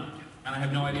I cannot, and I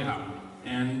have no idea how.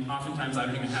 And oftentimes I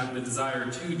don't even have the desire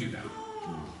to do that.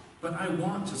 But I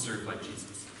want to serve like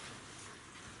Jesus.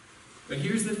 But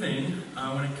here's the thing,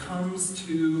 when it comes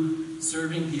to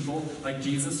serving people like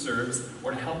Jesus serves, or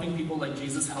to helping people like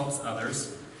Jesus helps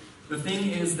others, the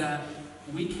thing is that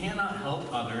we cannot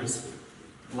help others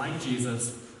like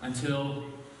Jesus until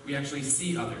we actually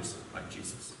see others like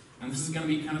Jesus. And this is going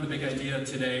to be kind of the big idea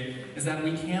today, is that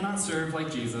we cannot serve like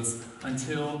Jesus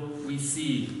until we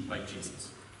see like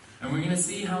Jesus. And we're going to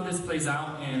see how this plays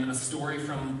out in a story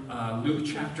from Luke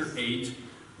chapter 8,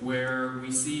 where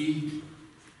we see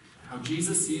how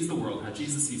Jesus sees the world, how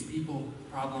Jesus sees people,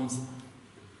 problems,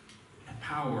 and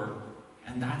power,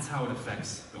 and that's how it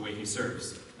affects the way he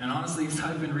serves. And honestly, as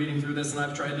I've been reading through this and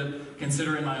I've tried to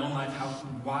consider in my own life,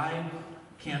 why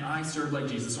can't I serve like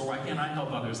Jesus? Or why can't I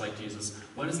help others like Jesus?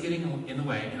 What is getting in the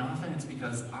way? And often it's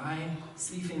because I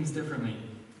see things differently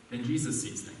than Jesus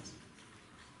sees things.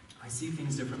 I see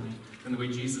things differently than the way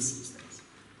Jesus sees things.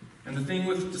 And the thing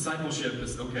with discipleship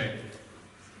is, okay,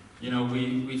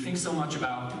 we think so much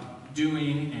about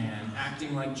doing and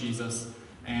acting like Jesus,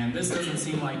 and this doesn't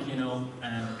seem like,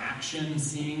 an action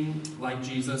seeing like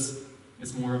Jesus.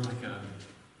 It's more of like a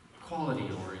quality,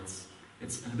 or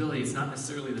it's an ability. It's not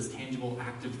necessarily this tangible,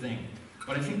 active thing.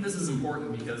 But I think this is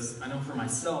important because I know for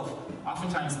myself,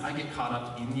 oftentimes I get caught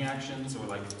up in the actions, or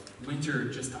like Winter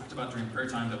just talked about during prayer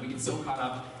time, that we get so caught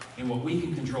up in what we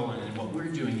can control and in what we're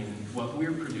doing and what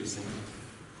we're producing.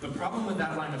 The problem with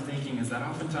that line of thinking is that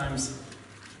oftentimes,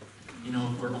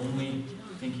 if we're only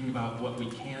thinking about what we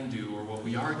can do or what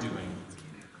we are doing,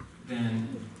 then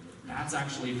that's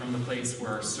actually from the place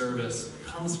where our service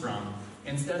comes from,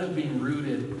 instead of being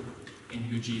rooted in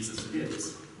who Jesus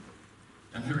is.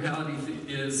 And the reality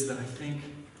is that I think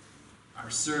our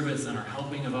service and our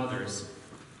helping of others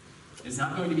is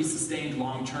not going to be sustained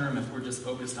long term if we're just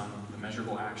focused on the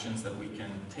measurable actions that we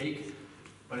can take.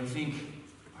 But I think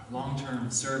our long-term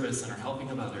service and our helping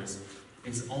of others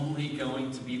is only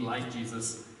going to be like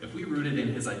Jesus if we root it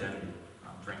in his identity,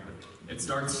 frankly. It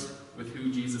starts with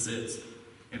who Jesus is.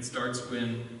 It starts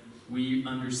when we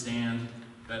understand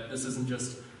that this isn't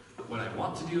just what I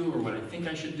want to do, or what I think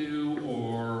I should do,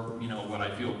 or what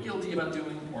I feel guilty about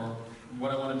doing, or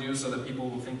what I want to do so that people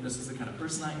will think this is the kind of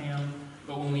person I am.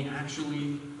 But when we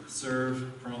actually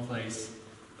serve from a place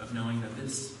of knowing that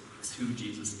this is who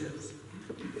Jesus is.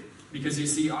 Because you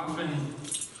see, often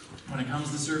when it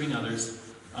comes to serving others,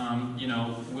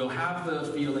 we'll have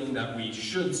the feeling that we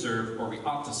should serve or we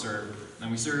ought to serve,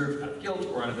 and we serve out of guilt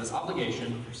or out of this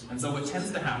obligation. And so what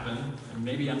tends to happen, and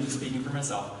maybe I'm just speaking for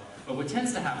myself, but what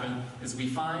tends to happen is we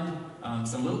find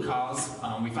some little cause,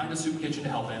 we find a soup kitchen to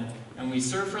help in, and we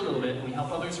serve for a little bit, and we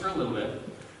help others for a little bit,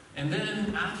 and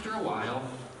then after a while,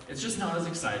 it's just not as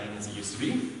exciting as it used to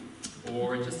be,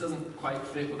 or it just doesn't quite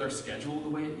fit with our schedule the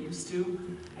way it used to,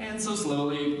 and so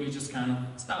slowly we just kind of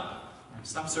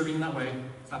stop serving in that way,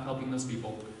 stop helping those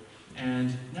people,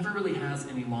 and never really has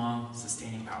any long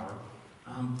sustaining power.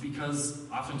 Because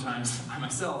oftentimes I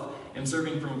myself am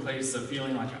serving from a place of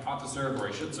feeling like I ought to serve, or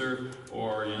I should serve,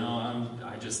 or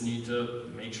I just need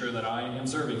to make sure that I am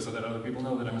serving so that other people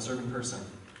know that I'm a serving person.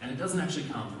 And it doesn't actually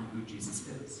come from who Jesus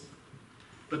is.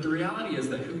 But the reality is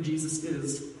that who Jesus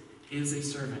is a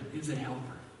servant, is a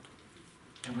helper.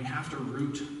 And we have to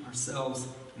root ourselves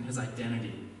in his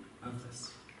identity of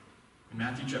this. In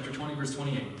Matthew chapter 20, verse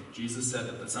 28, Jesus said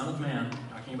that the Son of Man,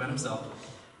 talking about himself,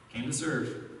 came to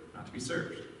serve, not to be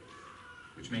served,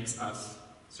 which makes us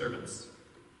servants.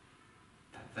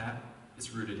 That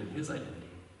is rooted in his identity.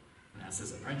 And as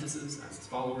his apprentices, as his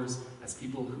followers, as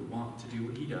people who want to do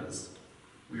what he does,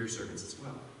 we are servants as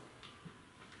well.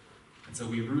 And so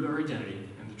we root our identity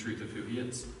in the truth of who he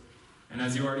is. And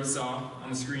as you already saw on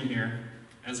the screen here,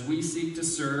 as we seek to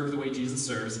serve the way Jesus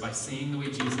serves by seeing the way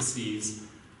Jesus sees,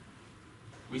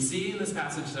 we see in this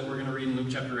passage that we're going to read in Luke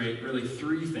chapter 8 really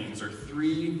three things, or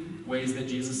three ways that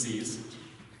Jesus sees.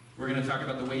 We're going to talk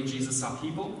about the way Jesus saw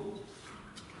people,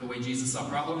 the way Jesus saw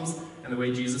problems, and the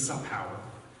way Jesus saw power.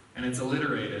 And it's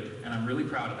alliterated, and I'm really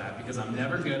proud of that because I'm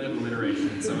never good at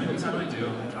alliteration. So anytime I do,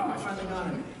 I'm like, I finally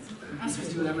got it.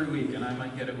 Pastors do it every week, and I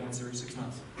might get it once every 6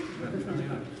 months. But I finally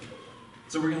got it.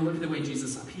 So we're going to look at the way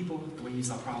Jesus saw people, the way he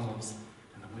saw problems,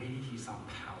 and the way he saw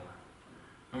power.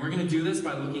 And we're going to do this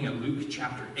by looking at Luke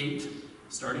chapter 8,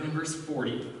 starting in verse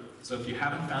 40. So if you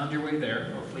haven't found your way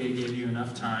there, hopefully I gave you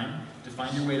enough time to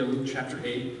find your way to Luke chapter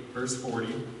 8, verse 40.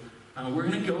 We're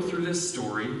going to go through this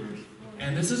story,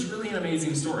 and this is really an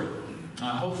amazing story.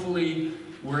 Hopefully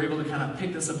we're able to kind of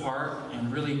pick this apart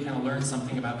and really kind of learn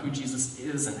something about who Jesus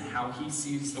is and how he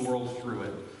sees the world through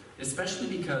it.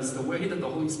 Especially because the way that the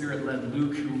Holy Spirit led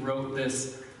Luke, who wrote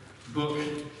this book,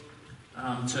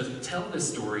 to tell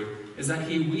this story, is that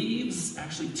he weaves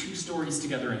actually two stories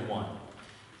together in one.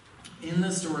 In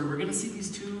this story, we're going to see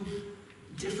these two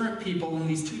different people and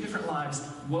these two different lives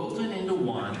woven into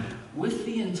one with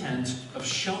the intent of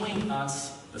showing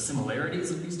us the similarities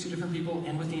of these two different people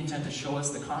and with the intent to show us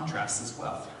the contrasts as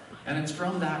well. And it's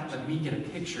from that that we get a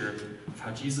picture of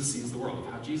how Jesus sees the world,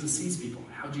 of how Jesus sees people,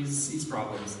 how Jesus sees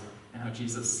problems, and how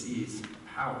Jesus sees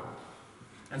power.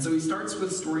 And so he starts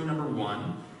with story number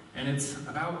 1, and it's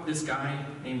about this guy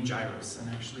named Jairus. And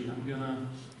actually, I'm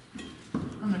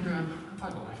gonna grab a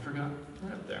Bible. I forgot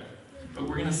right up there. But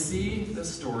we're gonna see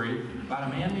this story about a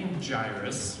man named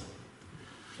Jairus,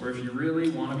 where if you really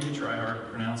want to be a tryhard,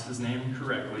 pronounce his name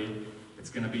correctly, it's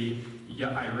gonna be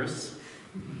Jairus.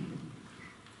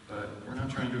 but we're not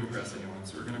trying to impress anyone,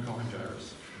 so we're going to call him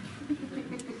Jairus.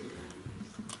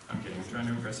 I'm kidding. I'm trying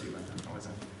to impress you, Linda. Always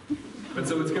am. But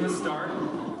so it's going to start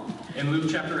in Luke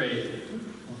chapter 8,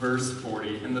 verse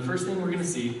 40. And the first thing we're going to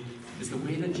see is the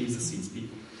way that Jesus sees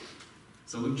people.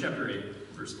 So Luke chapter 8,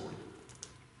 verse 40.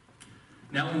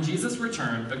 Now when Jesus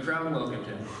returned, the crowd welcomed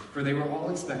him, for they were all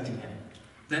expecting him.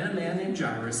 Then a man named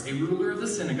Jairus, a ruler of the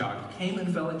synagogue, came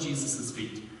and fell at Jesus'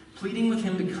 feet, pleading with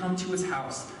him to come to his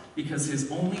house, because his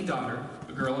only daughter,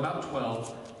 a girl about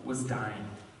 12, was dying.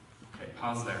 Okay,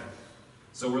 pause there.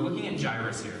 So we're looking at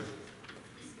Jairus here.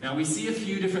 Now we see a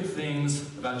few different things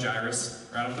about Jairus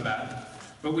right off the bat,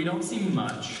 but we don't see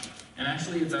much. And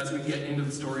actually it's as we get into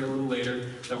the story a little later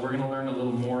that we're going to learn a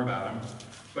little more about him.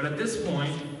 But at this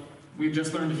point, we've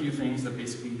just learned a few things that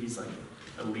basically he's like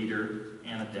a leader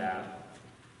and a dad.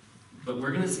 But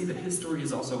we're going to see that his story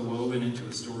is also woven into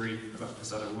a story about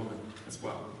this other woman as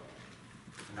well.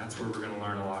 And that's where we're going to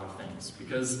learn a lot of things.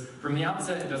 Because from the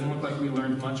outset, it doesn't look like we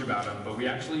learned much about him, but we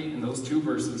actually, in those 2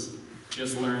 verses,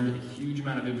 just learned a huge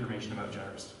amount of information about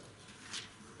Jairus.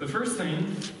 The first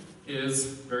thing is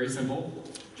very simple.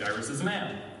 Jairus is a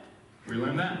man. We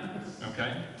learned that,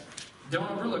 okay? Don't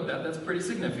overlook that. That's pretty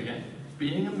significant.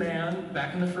 Being a man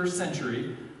back in the 1st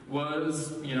century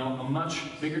was, a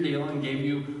much bigger deal and gave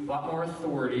you a lot more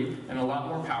authority and a lot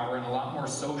more power and a lot more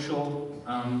social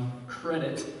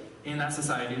credit in that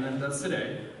society than it does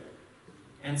today.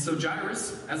 And so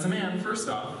Jairus, as a man, first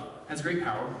off, has great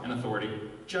power and authority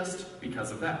just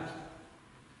because of that.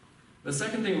 The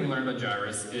second thing we learn about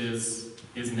Jairus is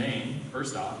his name,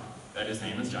 first off, that his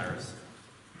name is Jairus.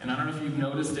 And I don't know if you've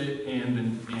noticed it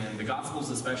in the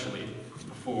Gospels especially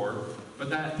before, but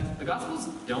that the Gospels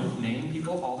don't name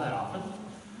people all that often.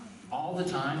 All the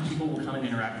time, people will come and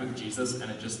interact with Jesus,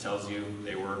 and it just tells you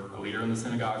they were a leader in the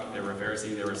synagogue, they were a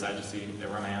Pharisee, they were a Sadducee, they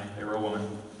were a man, they were a woman,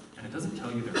 and it doesn't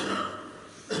tell you their name.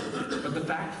 But the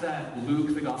fact that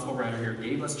Luke, the Gospel writer here,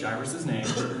 gave us Jairus' name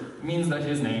means that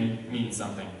his name means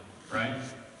something, right?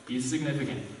 He's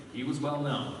significant. He was well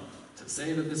known. To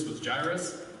say that this was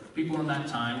Jairus, people in that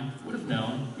time would have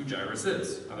known who Jairus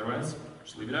is. Otherwise,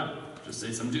 just leave it out. Just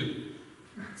say some dude.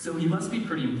 So he must be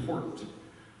pretty important.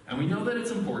 And we know that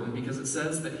it's important because it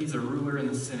says that he's a ruler in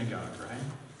the synagogue,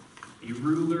 right? A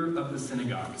ruler of the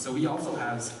synagogue. So he also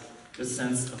has this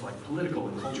sense of political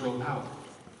and cultural power.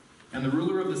 And the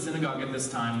ruler of the synagogue at this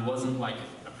time wasn't like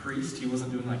a priest. He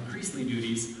wasn't doing priestly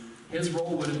duties. His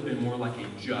role would have been more like a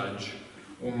judge,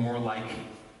 or more like,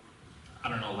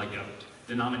 like a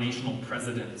denominational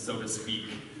president, so to speak,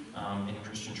 in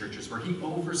Christian churches, where he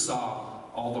oversaw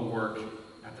all the work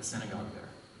at the synagogue there.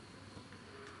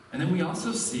 And then we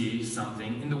also see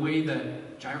something in the way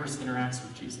that Jairus interacts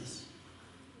with Jesus.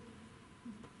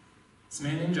 This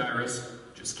man named Jairus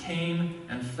just came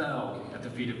and fell at the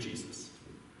feet of Jesus.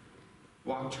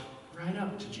 Walked right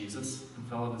up to Jesus and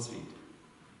fell at his feet.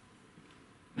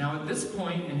 Now at this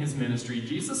point in his ministry,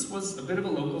 Jesus was a bit of a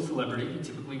local celebrity. He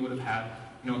typically would have had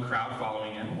a crowd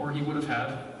following him, or he would have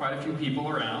had quite a few people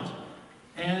around.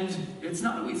 And it's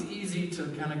not always easy to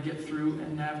kind of get through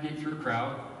and navigate through a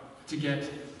crowd to get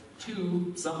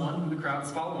to someone who the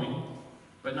crowd's following.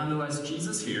 But nonetheless,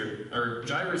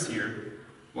 Jairus here,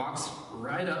 walks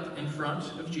right up in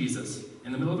front of Jesus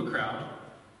in the middle of a crowd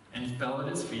and fell at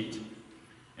his feet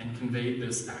and conveyed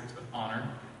this act of honor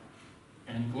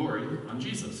and glory on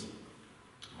Jesus.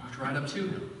 Walked right up to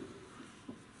him.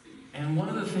 And one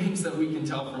of the things that we can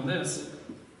tell from this,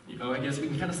 I guess we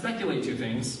can kind of speculate 2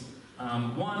 things.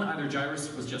 One, either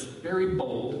Jairus was just very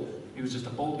bold. He was just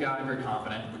a bold guy, very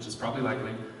confident, which is probably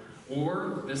likely.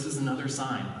 Or this is another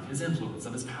sign of his influence,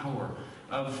 of his power,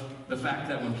 of the fact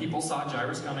that when people saw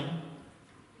Jairus coming,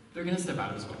 they're going to step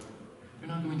out of his way. They're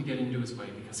not going to get into his way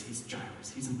because he's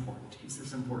Jairus. He's important. He's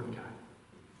this important guy.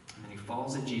 And then he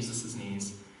falls at Jesus'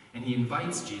 knees, and he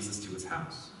invites Jesus to his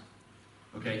house.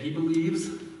 Okay, he believes,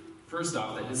 first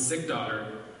off, that his sick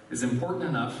daughter is important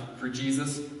enough for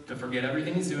Jesus to forget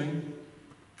everything he's doing.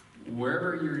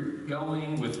 Wherever you're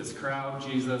going with this crowd,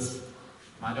 Jesus,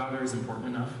 my daughter is important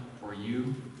enough for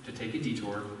you to take a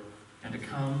detour and to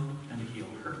come and to heal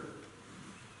her.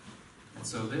 And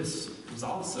so this was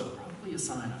also probably a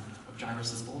sign of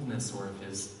Jairus' boldness, or of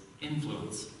his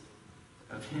influence,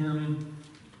 of him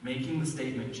making the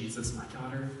statement, Jesus, my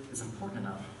daughter is important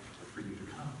enough for you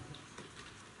to come.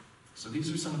 So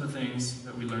these are some of the things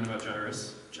that we learn about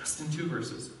Jairus just in 2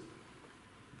 verses.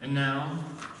 And now,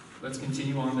 let's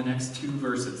continue on the next 2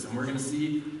 verses, and we're going to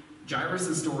see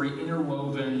Jairus' story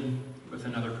interwoven with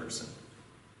another person.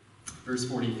 Verse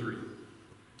 43.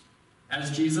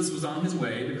 As Jesus was on his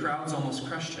way, the crowds almost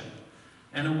crushed him.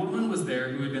 And a woman was there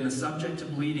who had been the subject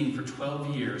of bleeding for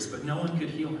 12 years, but no one could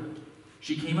heal her.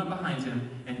 She came up behind him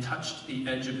and touched the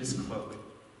edge of his cloak,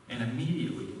 and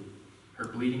immediately her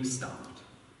bleeding stopped.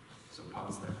 So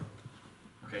pause there.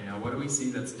 Okay, now what do we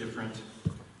see that's different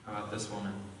about this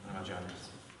woman than about Jairus?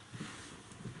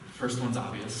 First one's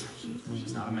obvious.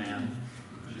 She's not a man.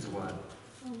 She's a what?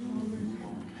 A woman.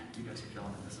 You guys are killing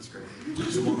it. This is great.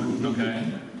 She's a woman.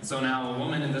 Okay. So now a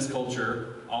woman in this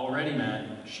culture already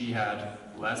meant she had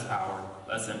less power,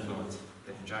 less influence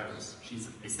than Jairus. She's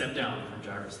a step down from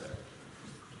Jairus there.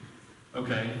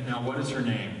 Okay, now what is her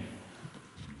name?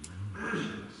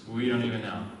 We don't even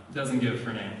know. Doesn't give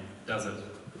her name, does it?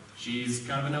 She's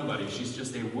kind of a nobody. She's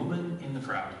just a woman in the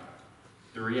crowd.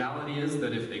 The reality is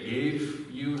that if they gave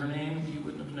you her name, you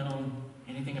wouldn't have known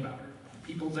anything about her.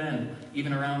 People then,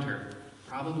 even around her,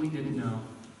 probably didn't know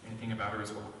anything about her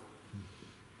as well.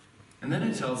 And then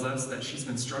it tells us that she's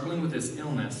been struggling with this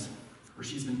illness where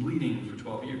she's been bleeding for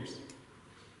 12 years.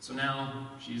 So now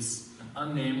she's an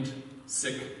unnamed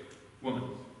sick woman.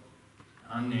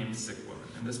 Unnamed sick woman.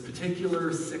 And this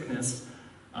particular sickness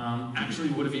actually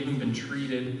would have even been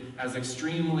treated as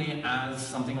extremely as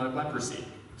something like leprosy.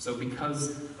 So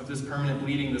because of this permanent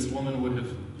bleeding, this woman would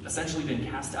have essentially been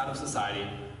cast out of society.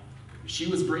 She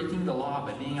was breaking the law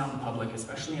by being out in public,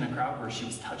 especially in a crowd where she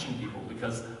was touching people,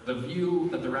 because the view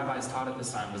that the rabbis taught at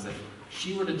this time was that if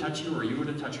she were to touch you or you were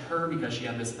to touch her because she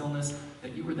had this illness,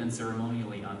 that you were then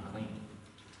ceremonially unclean.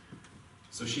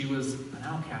 So she was an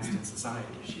outcast in society.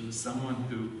 She was someone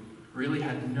who really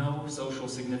had no social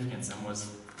significance and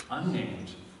was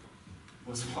unnamed,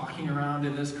 was walking around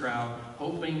in this crowd,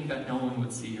 hoping that no one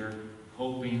would see her,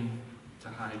 hoping to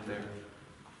hide there.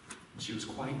 She was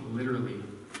quite literally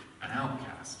an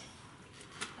outcast.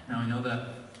 Now I know that,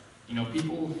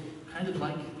 people kind of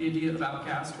like the idea of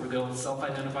outcast, where they'll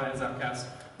self-identify as outcast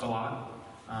a lot.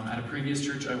 At a previous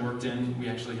church I worked in, we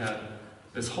actually had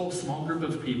this whole small group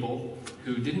of people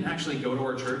who didn't actually go to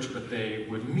our church, but they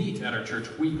would meet at our church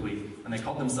weekly, and they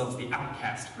called themselves the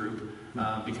Outcast Group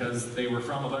because they were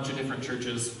from a bunch of different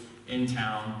churches in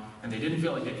town, and they didn't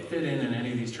feel like they fit in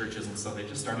any of these churches, and so they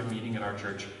just started meeting at our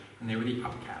church, and they were the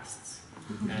outcasts.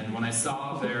 And when I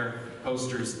saw their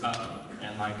posters up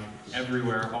and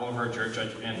everywhere, all over our church,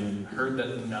 and heard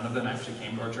that none of them actually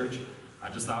came to our church, I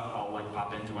just thought I'll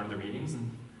pop into one of their meetings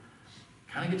and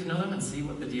kind of get to know them and see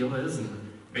what the deal is.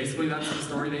 And basically that's the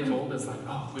story they told, is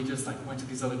we just went to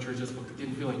these other churches, but we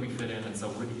didn't feel like we fit in, and so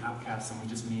we're the outcasts and we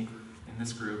just meet in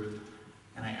this group.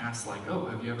 And I asked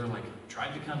have you ever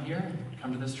tried to come here and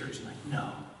come to this church? And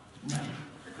no, never,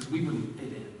 because we wouldn't fit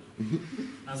in. And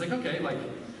I was okay,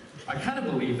 I kind of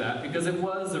believe that, because it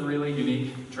was a really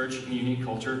unique church and unique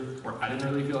culture where I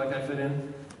didn't really feel like I fit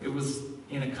in. It was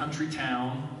in a country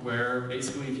town where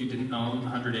basically if you didn't own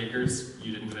 100 acres,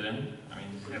 you didn't fit in.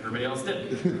 Everybody else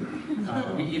did.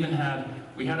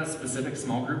 We had a specific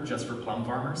small group just for plum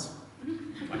farmers.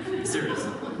 Serious.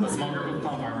 A small group of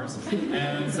plum farmers.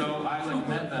 And so I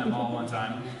met them all one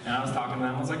time, and I was talking to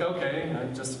them. I was okay.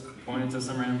 I just pointed to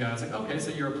some random guy. I was okay,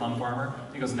 so you're a plum farmer?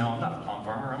 He goes, no, I'm not a plum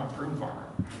farmer. I'm a prune farmer.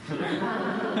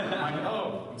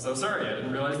 I'm I'm so sorry. I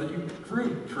didn't realize that you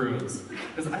grew prunes.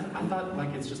 Because I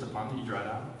thought it's just a pond that you dried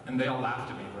out. And they all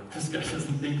laughed at me. This guy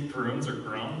doesn't think prunes are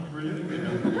grown. What do you think they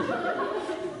do?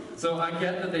 So I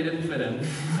get that they didn't fit in,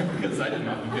 because I did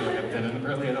not feel like I fit in.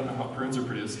 Apparently I don't know how prunes are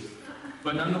produced.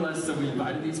 But nonetheless, so we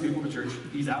invited these people to church,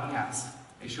 these outcasts.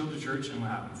 They show up to church, and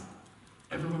what happens?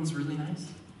 Everyone's really nice.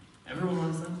 Everyone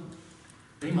loves them.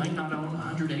 They might not own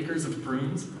 100 acres of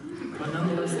prunes, but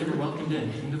nonetheless, they were welcomed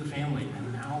into the family.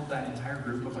 And now that entire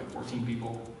group of 14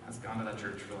 people has gone to that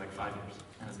church for 5 years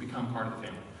and has become part of the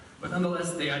family. But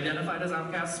nonetheless, they identified as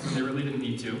outcasts when they really didn't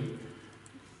need to.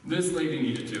 This lady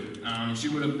needed to. She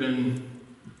would have been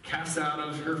cast out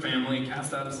of her family,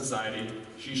 cast out of society.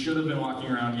 She should have been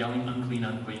walking around yelling, unclean,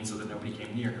 unclean, so that nobody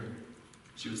came near her.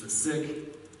 She was a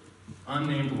sick,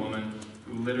 unnamed woman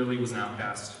who literally was an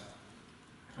outcast.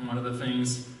 And one of the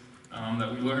things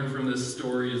that we learned from this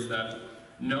story is that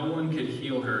no one could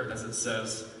heal her, as it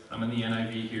says in the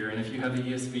NIV here. And if you have the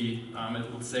ESV,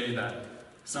 it will say that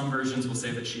some versions will say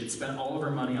that she had spent all of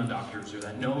her money on doctors, or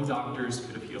that no doctors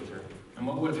could have healed her. And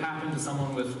what would have happened to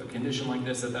someone with a condition like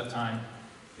this at that time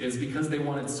is, because they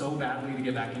wanted so badly to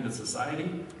get back into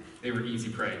society, they were easy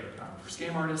prey for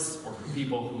scam artists or for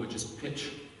people who would just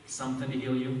pitch something to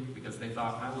heal you, because they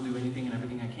thought, I will do anything and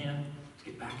everything I can to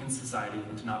get back in society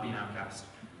and to not be an outcast.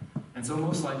 And so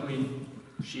most likely,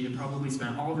 she had probably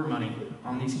spent all of her money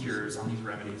on these cures, on these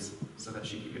remedies, so that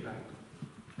she could get back.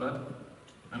 But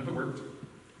none of it worked.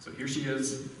 So here she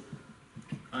is,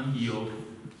 unhealed,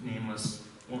 nameless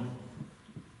woman.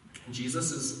 And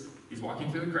Jesus is He's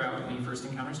walking through the crowd, and he first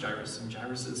encounters Jairus, and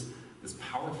Jairus is this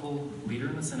powerful leader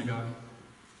in the synagogue,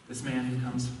 this man who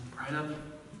comes right up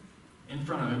in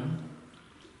front of him,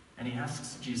 and he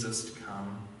asks Jesus to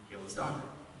come heal his daughter.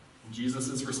 And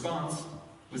Jesus' response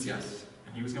was yes,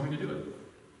 and he was going to do it.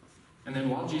 And then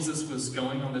while Jesus was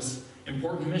going on this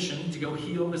important mission to go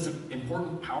heal this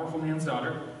important, powerful man's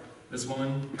daughter, this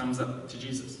woman comes up to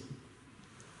Jesus.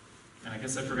 And I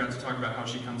guess I forgot to talk about how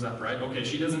she comes up, right? Okay,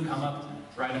 she doesn't come up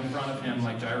right in front of him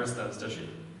like Jairus does she?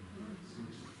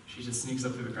 She just sneaks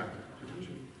up through the crowd to touch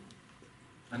him.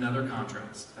 Another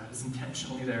contrast. That is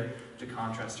intentionally there to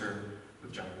contrast her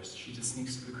with Jairus. She just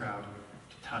sneaks through the crowd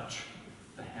to touch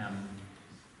the hem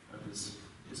of his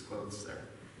clothes there.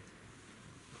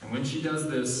 And when she does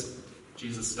this,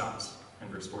 Jesus stops in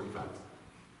verse 45.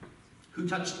 "Who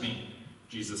touched me?"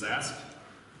 Jesus asked.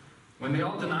 When they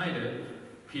all denied it,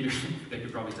 Peter, they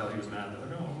could probably tell he was mad. They're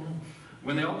like, "Oh."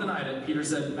 When they all denied it, Peter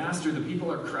said, "Master, the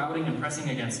people are crowding and pressing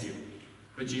against you."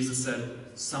 But Jesus said,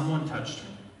 "Someone touched me.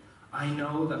 I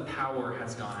know that power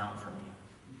has gone out from me."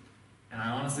 And I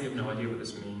honestly have no idea what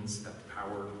this means, that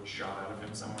power shot out of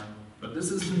him somewhere. But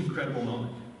this is an incredible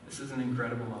moment. This is an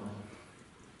incredible moment.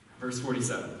 Verse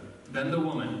 47. Then the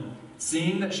woman,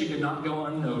 seeing that she could not go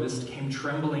unnoticed, came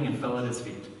trembling and fell at his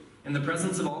feet. In the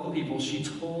presence of all the people, she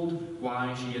told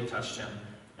why she had touched him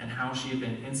and how she had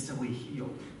been instantly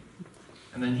healed.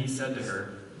 And then he said to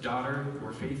her, "Daughter,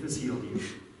 your faith has healed you.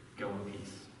 Go in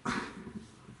peace."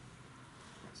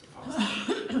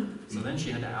 So then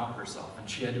she had to out herself, and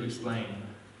she had to explain,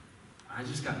 "I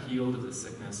just got healed of this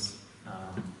sickness,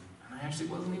 and I actually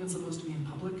wasn't even supposed to be in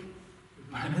public,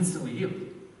 but I'm instantly healed."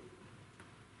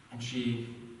 And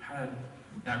she had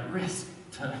that risk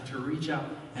to reach out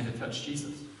and to touch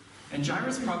Jesus. And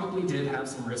Jairus probably did have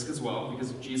some risk as well,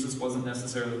 because Jesus wasn't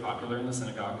necessarily popular in the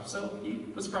synagogue, so he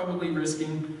was probably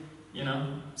risking,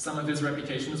 some of his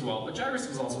reputation as well. But Jairus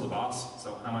was also the boss,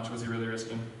 so how much was he really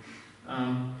risking?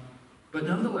 But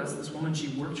nonetheless, this woman, she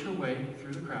worked her way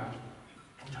through the crowd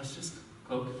and touched his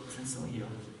cloak, was instantly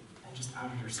healed, and just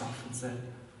outed herself and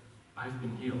said, "I've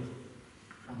been healed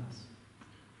from this."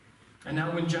 And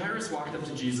now when Jairus walked up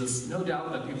to Jesus, no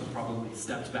doubt that people probably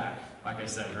stepped back, like I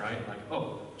said, right? Like,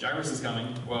 "Oh, Jairus is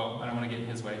coming. Well, I don't want to get in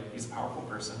his way. He's a powerful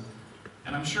person."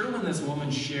 And I'm sure when this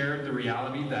woman shared the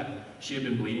reality that she had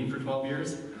been bleeding for 12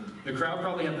 years, the crowd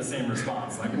probably had the same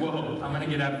response. Like, "Whoa, I'm going to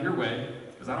get out of your way,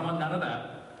 because I don't want none of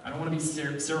that. I don't want to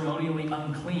be ceremonially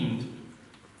uncleaned."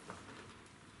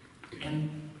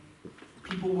 And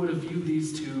people would have viewed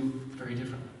these two very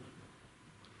differently.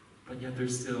 But yet they're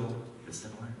still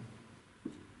dissimilar.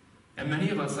 And many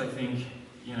of us, I think,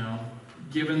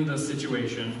 given the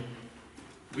situation,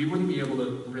 we wouldn't be able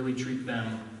to really treat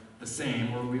them the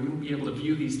same, or we wouldn't be able to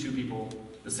view these two people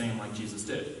the same like Jesus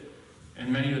did.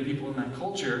 And many of the people in that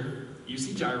culture, you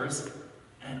see Jairus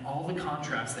and all the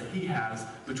contrast that he has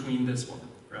between this woman,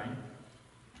 right?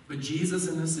 But Jesus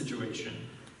in this situation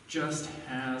just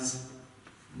has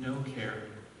no care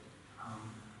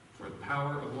for the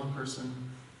power of one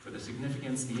person, for the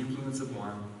significance, the influence of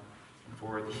one, and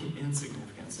for the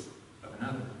insignificance of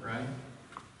another, right?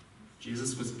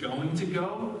 Jesus was going to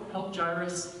go help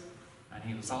Jairus, and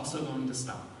he was also going to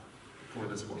stop for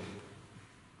this woman.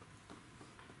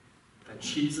 That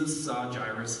Jesus saw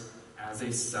Jairus as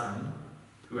a son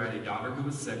who had a daughter who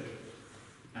was sick,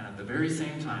 and at the very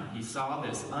same time, he saw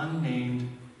this unnamed,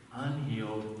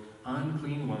 unhealed,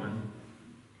 unclean woman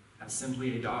as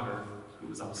simply a daughter who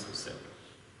was also sick.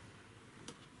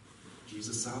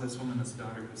 Jesus saw this woman as a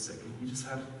daughter who was sick, and he just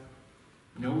had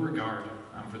no regard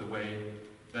for the way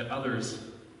that others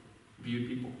viewed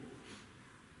people.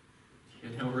 He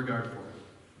had no regard for it.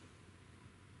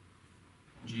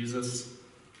 And Jesus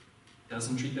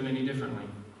doesn't treat them any differently.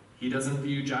 He doesn't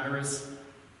view Jairus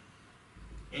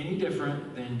any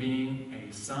different than being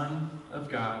a son of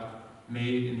God,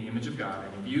 made in the image of God.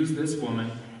 And he views this woman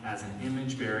as an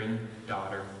image-bearing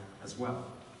daughter as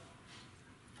well.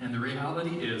 And the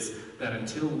reality is that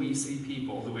until we see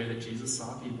people the way that Jesus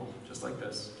saw people, just like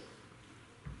this,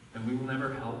 then we will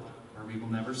never help, or we will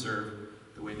never serve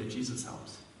the way that Jesus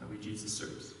helps, the way Jesus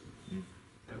serves.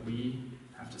 That we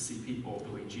have to see people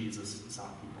the way Jesus saw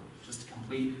people. Just a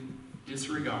complete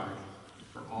disregard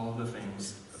for all of the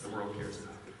things that the world cares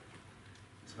about.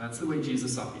 So that's the way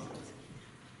Jesus saw people.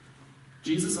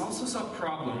 Jesus also saw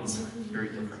problems very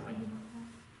differently.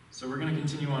 So we're going to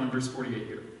continue on in verse 48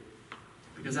 here.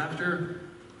 Because after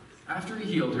he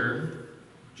healed her,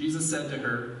 Jesus said to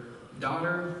her,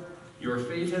 "Daughter, your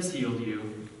faith has healed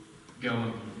you. Go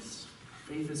in peace."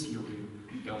 Faith has healed you.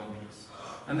 Go in peace.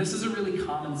 And this is a really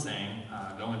common saying,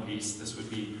 go in peace. This would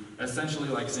be essentially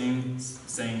like saying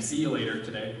see you later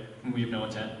today. and we have no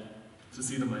intent to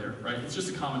see them later, right? It's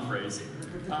just a common phrase.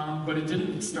 But it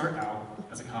didn't start out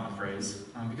as a common phrase,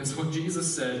 because what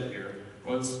Jesus said here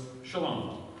was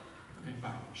shalom. Okay,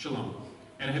 bye. Shalom.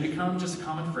 And it had become just a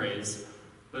common phrase,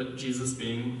 but Jesus,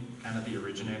 being kind of the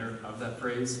originator of that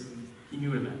phrase, he knew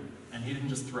what it meant, and he didn't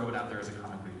just throw it out there as a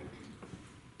common greeting.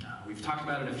 We've talked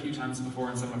about it a few times before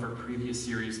in some of our previous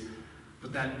series,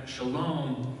 but that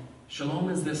shalom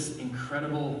is this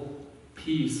incredible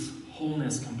peace,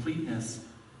 wholeness, completeness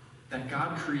that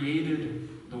God created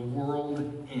the world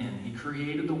in. He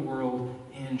created the world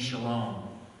in shalom.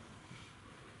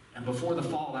 And before the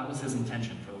fall, that was his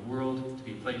intention, for the world to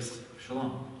be a place of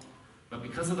shalom. But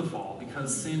because of the fall,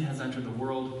 because sin has entered the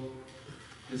world,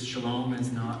 his shalom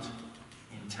is not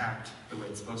intact the way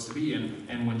it's supposed to be.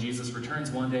 And when Jesus returns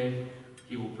one day,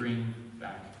 he will bring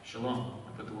back shalom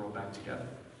and put the world back together.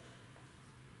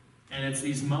 And it's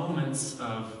these moments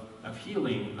of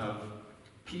healing, of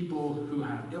people who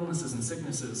have illnesses and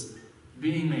sicknesses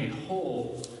being made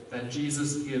whole, that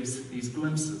Jesus gives these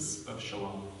glimpses of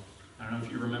shalom. I don't know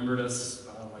if you remembered us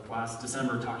like last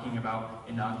December talking about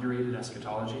inaugurated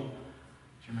eschatology. Do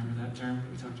you remember that term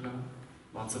we talked about?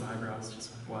 Lots of eyebrows,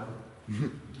 just like, what?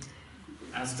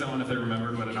 Ask someone if they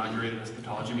remembered what inaugurated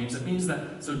eschatology means. It means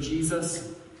that, so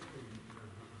Jesus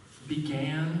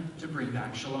began to bring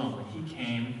back shalom. When he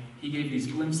came, he gave these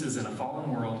glimpses in a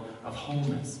fallen world of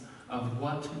wholeness, of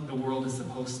what the world is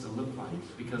supposed to look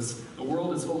like. Because the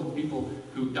world is full of people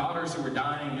daughters who are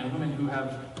dying and women who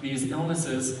have these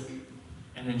illnesses.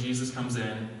 And then Jesus comes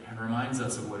in and reminds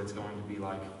us of what it's going to be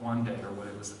like one day, or what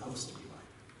it was supposed to be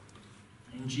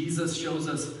like. And Jesus shows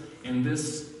us in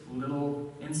this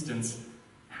little instance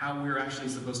how we're actually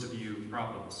supposed to view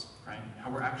problems, right? How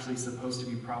we're actually supposed to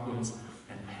view problems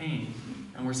and pain.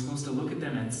 And we're supposed to look at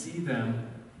them and see them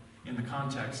in the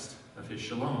context of his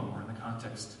shalom, or in the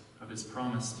context of his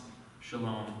promised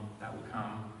shalom that will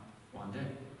come one day.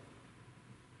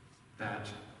 That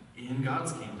in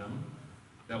God's kingdom,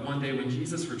 that one day when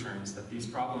Jesus returns, that these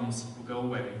problems will go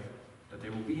away, that they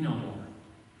will be no more.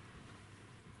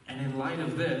 And in light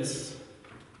of this,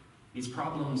 these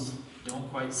problems don't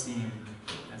quite seem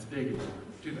as big anymore,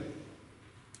 do they?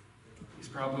 These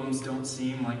problems don't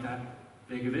seem like that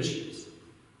big of issues.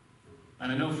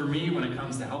 And I know for me, when it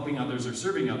comes to helping others or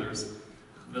serving others,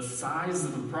 the size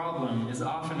of the problem is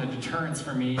often a deterrence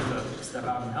for me to step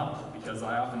out and help, because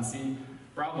I often see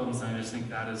problems and I just think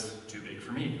that is too big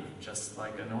for me. I'm just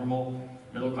like a normal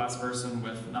middle-class person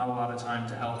with not a lot of time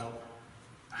to help.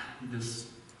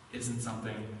 This isn't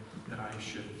something that I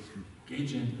should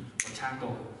engage in or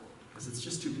tackle, because it's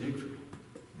just too big for me.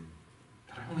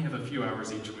 That I only have a few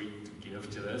hours each week to give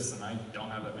to this, and I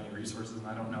don't have that many resources, and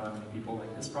I don't know that many people.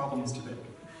 Like, this problem is too big.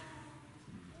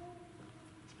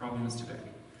 This problem is too big.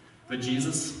 But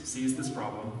Jesus sees this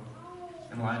problem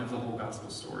in light of the whole gospel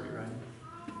story, right?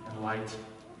 In light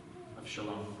of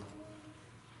shalom.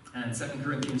 And in 2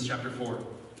 Corinthians chapter 4,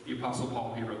 the Apostle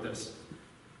Paul, he wrote this.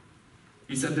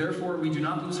 He said, "Therefore we do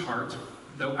not lose heart,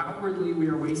 though outwardly we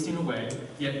are wasting away,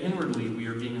 yet inwardly we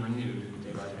are being renewed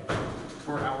day by day.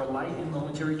 For our light and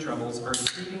momentary troubles are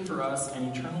achieving for us an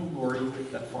eternal glory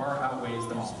that far outweighs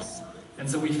them all. And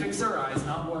so we fix our eyes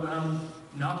not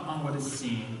on what is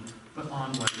seen, but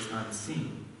on what is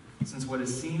unseen. Since what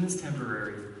is seen is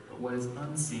temporary, but what is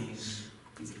unseen is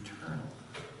eternal."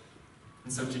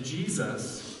 And so to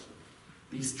Jesus,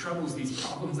 these troubles, these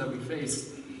problems that we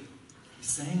face, he's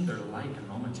saying they're light and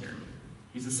momentary.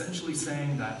 He's essentially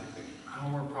saying that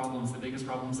our problems, the biggest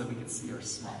problems that we can see, are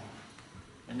small.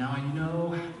 And now I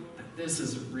know that this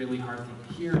is a really hard thing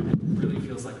to hear, and it really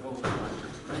feels like, oh,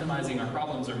 we're minimizing our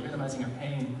problems or minimizing our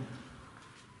pain.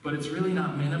 But it's really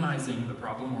not minimizing the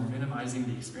problem or minimizing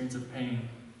the experience of pain.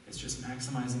 It's just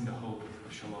maximizing the hope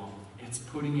of shalom. It's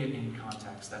putting it in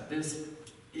context that this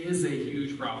is a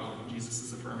huge problem. Jesus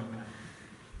is affirming that.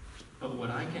 But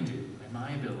what I can do, and my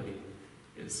ability,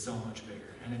 is so much bigger.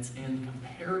 And it's in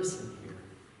comparison here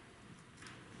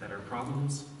that our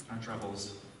problems, our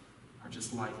troubles, are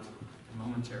just light and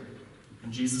momentary.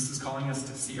 And Jesus is calling us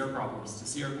to see our problems, to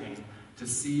see our pain, to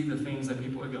see the things that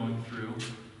people are going through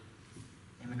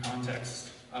in the context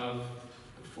of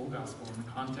the full gospel, in the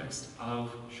context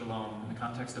of shalom, in the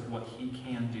context of what he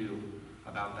can do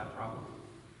about that problem.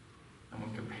 And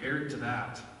when compared to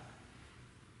that,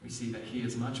 we see that he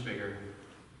is much bigger,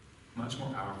 much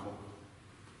more powerful,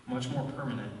 much more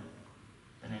permanent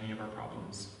than any of our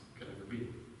problems could ever be.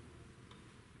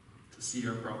 To see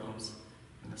our problems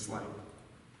in this light.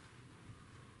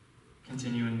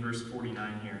 Continue in verse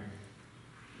 49 here.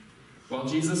 While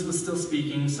Jesus was still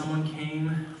speaking, someone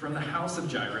came from the house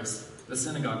of Jairus, the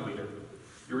synagogue leader.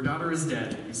 "Your daughter is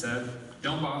dead," he said,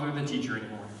 Don't bother the teacher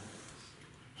anymore."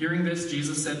 Hearing this,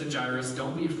 Jesus said to Jairus,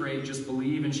 "Don't be afraid, just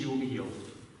believe and she will be healed."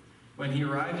 When he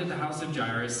arrived at the house of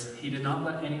Jairus, he did not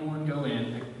let anyone go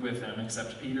in with him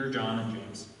except Peter, John, and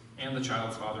James, and the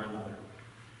child's father and mother.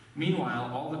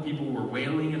 Meanwhile, all the people were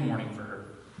wailing and mourning for her.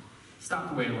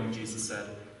 "Stop wailing," Jesus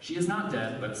said. "She is not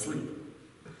dead, but asleep."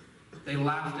 They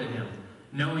laughed at him,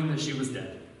 knowing that she was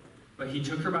dead. But he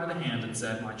took her by the hand and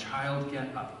said, "My child,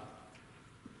 get up."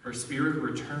 Her spirit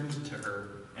returned to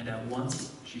her, and at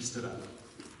once she stood up.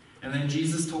 And then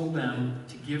Jesus told them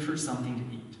to give her something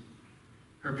to eat.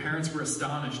 Her parents were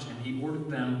astonished, and he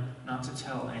ordered them not to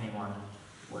tell anyone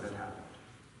what had happened.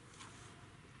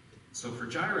 So for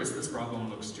Jairus, this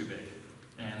problem looks too big.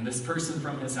 And this person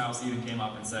from his house even came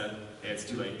up and said, "Hey, it's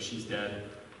too late. She's dead.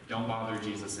 Don't bother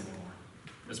Jesus anymore.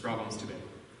 This problem's too big."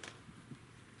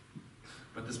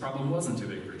 But this problem wasn't too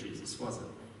big for Jesus, was it?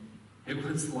 It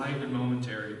was light and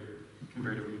momentary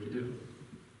compared to what he could do.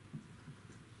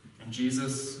 And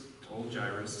Jesus told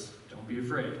Jairus, "Don't be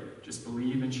afraid. Just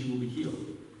believe and she will be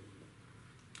healed."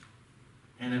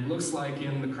 And it looks like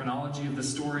in the chronology of the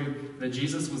story that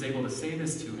Jesus was able to say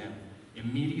this to him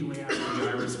immediately after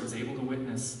Jairus was able to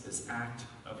witness this act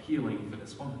of healing for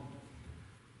this woman.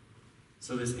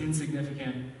 So this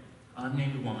insignificant,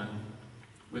 unnamed woman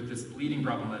with this bleeding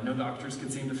problem that no doctors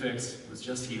could seem to fix was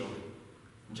just healed.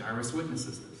 And Jairus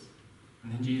witnesses this.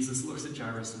 And then Jesus looks at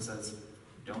Jairus and says,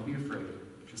 "Don't be afraid,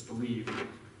 just believe,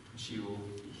 and she will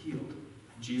be healed."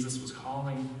 And Jesus was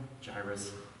calling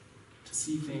Jairus to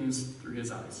see things through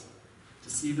his eyes, to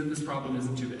see that this problem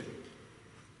isn't too big.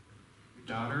 Your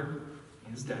daughter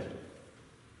is dead.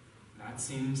 That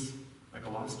seems like a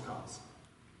lost cause.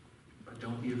 But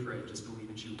don't be afraid, just believe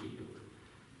and she will be healed.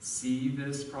 See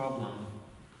this problem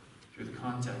through the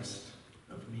context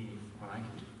of me, what I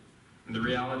can do. And the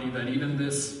reality that even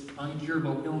this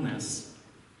uncurable illness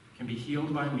can be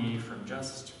healed by me from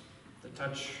just the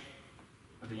touch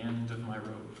of the end of my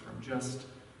robe, from just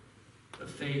the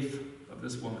faith of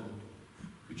this woman,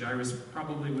 who Jairus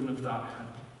probably wouldn't have thought had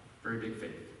very big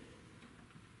faith.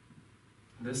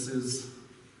 This is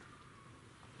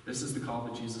the call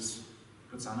that Jesus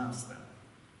puts on us then,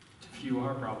 to view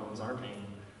our problems, our pain,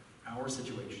 our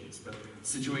situations, the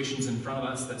situations in front of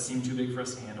us that seem too big for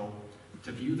us to handle,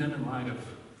 to view them in light of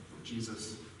what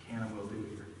Jesus can and will do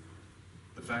here.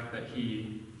 The fact that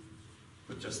he,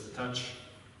 with just the touch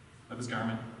of his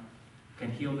garment,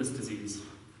 can heal this disease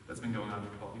that's been going on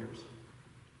for 12 years.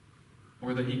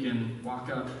 Or that he can walk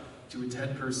up to a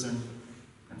dead person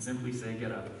and simply say,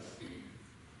 "Get up."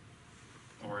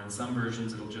 Or in some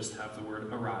versions, it'll just have the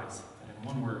word "arise." And in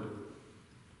one word,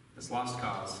 this lost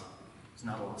cause is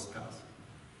not a lost cause.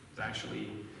 It's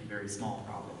actually a very small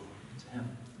problem to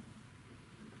him.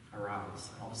 Arise.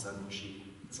 And all of a sudden, she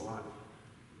is alive.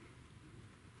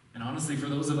 And honestly, for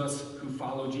those of us who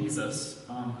follow Jesus,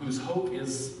 whose hope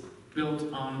is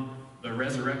built on the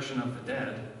resurrection of the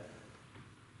dead,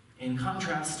 in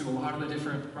contrast to a lot of the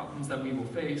different problems that we will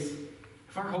face,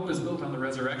 if our hope is built on the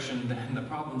resurrection, then the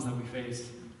problems that we face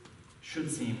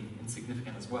should seem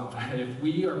insignificant as well. If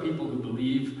we are people who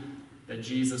believe that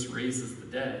Jesus raises the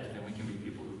dead, then we can be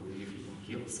people who believe he can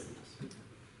heal sickness.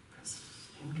 Because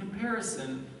in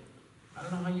comparison, I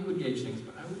don't know how you would gauge things,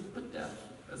 but I would put death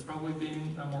as probably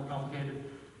being more complicated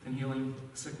than healing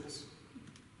sickness.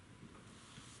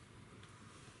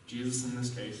 Jesus, in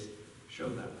this case,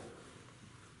 showed that.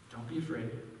 Don't be afraid.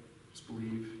 Just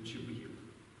believe and she'll be healed.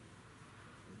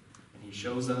 And he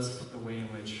shows us the way in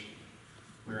which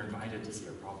we're invited to see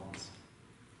our problems.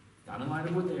 Not in light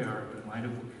of what they are, but in light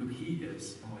of who he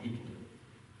is and what he can do.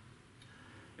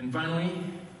 And finally,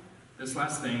 this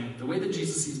last thing, the way that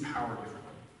Jesus sees power differently.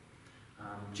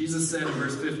 Jesus said in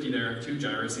verse 50 there to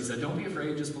Jairus, he said, "Don't be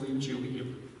afraid, just believe and she will be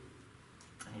healed."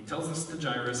 And he tells this to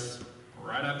Jairus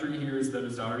right after he hears that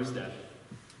his daughter is dead.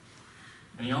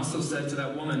 And he also said to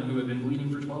that woman who had been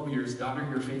bleeding for 12 years, "Daughter,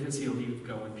 your faith has healed you.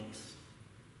 Go in peace."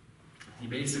 He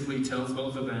basically tells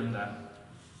both of them that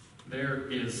there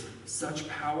is such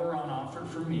power on offer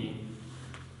for me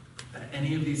that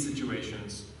any of these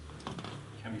situations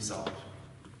can be solved.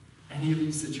 Any of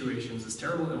these situations, this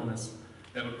terrible illness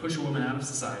that would push a woman out of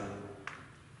society,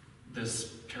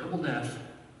 this terrible death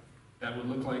that would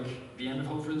look like the end of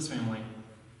hope for this family,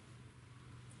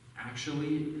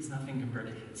 actually is nothing compared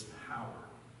to his power.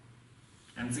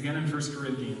 And it's again in 1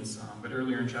 Corinthians, but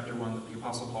earlier in chapter 1 that the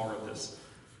Apostle Paul wrote this.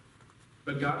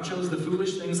 "But God chose the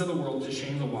foolish things of the world to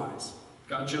shame the wise.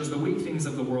 God chose the weak things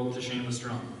of the world to shame the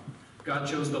strong. God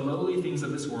chose the lowly things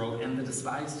of this world and the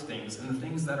despised things and the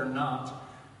things that are not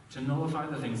to nullify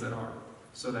the things that are,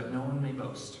 so that no one may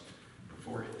boast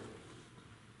before him."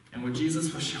 And what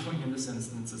Jesus was showing in this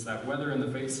instance is that whether in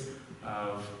the face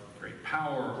of great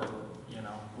power, or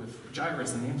with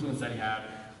Jairus and the influence that he had,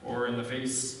 or in the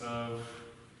face of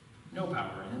no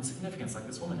power and insignificance like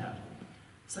this woman had,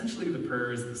 essentially the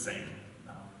prayer is the same.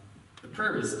 The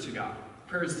prayer is to God.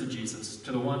 Prayer is to Jesus,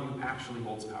 to the one who actually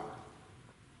holds power.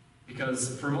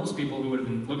 Because for most people who would have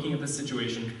been looking at this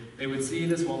situation, they would see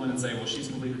this woman and say, well, she's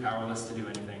completely powerless to do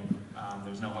anything.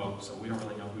 There's no hope, so we don't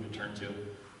really know who to turn to.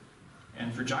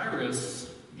 And for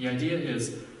Jairus, the idea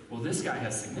is, well, this guy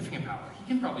has significant power. He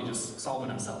can probably just solve it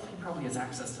himself. He probably has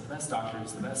access to the best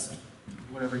doctors, the best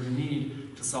whatever you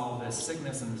need to solve this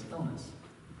sickness and this illness.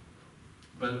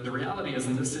 But the reality is,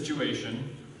 in this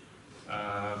situation,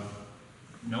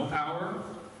 no power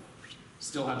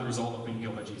still had the result of being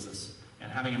healed by Jesus.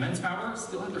 And having immense power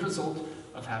still had the result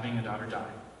of having a daughter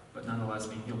die, but nonetheless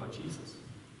being healed by Jesus.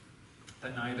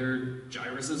 That neither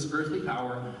Jairus' earthly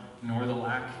power nor the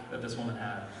lack that this woman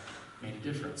had made a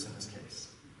difference in this case.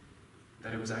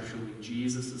 That it was actually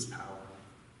Jesus' power,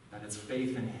 that it's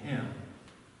faith in him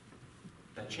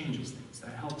that changes things,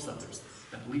 that helps others,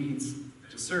 that leads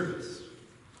to service.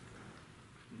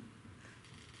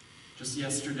 Just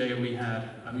yesterday we had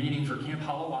a meeting for Camp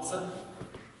Halawasa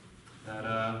that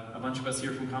a bunch of us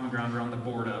here from Common Ground were on the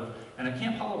board of. And at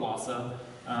Camp Halawasa,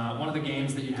 one of the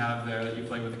games that you have there that you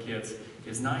play with the kids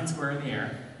is 9 Square in the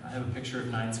Air. I have a picture of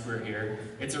 9 Square here.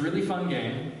 It's a really fun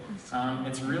game.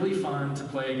 It's really fun to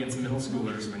play against middle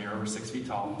schoolers when you're over 6 feet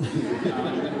tall.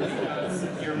 Because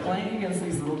you're playing against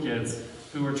these little kids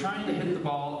who are trying to hit the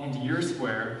ball into your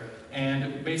square,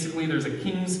 and basically there's a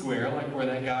king square, like where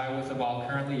that guy with the ball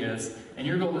currently is, and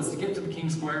your goal is to get to the king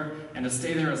square and to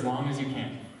stay there as long as you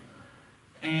can.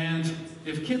 And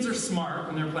if kids are smart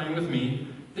when they're playing with me,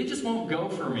 they just won't go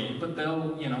for me, but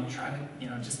they'll, try to,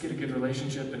 just get a good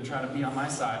relationship and try to be on my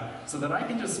side so that I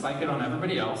can just spike it on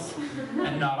everybody else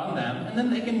and not on them, and then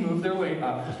they can move their way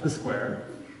up the square.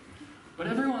 But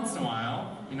every once in a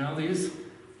while, these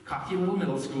cocky little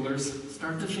middle schoolers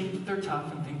start to think that they're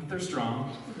tough and think that they're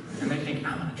strong, and they think,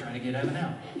 I'm going to try to get Evan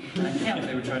out. And at camp,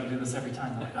 they would try to do this every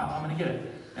time. They're like, oh, I'm going to get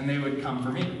it. And they would come for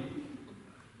me.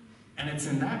 And it's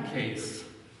in that case,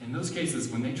 in those cases,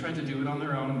 when they tried to do it on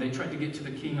their own, and they tried to get to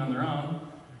the king on their own,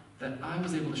 that I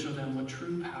was able to show them what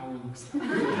true power looks like.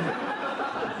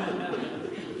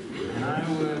 And I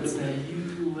would say,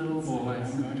 you little boy,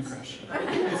 I'm going to crush you.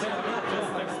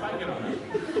 Just like spike it on them.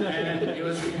 And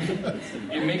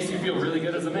it makes you feel really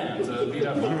good as a man to beat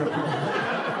up little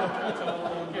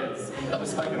kids and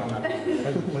just spike it on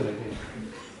them.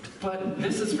 But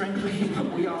this is frankly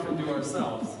what we often do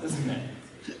ourselves, isn't it?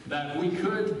 That we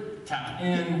could tap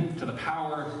into the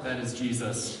power that is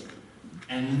Jesus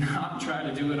and not try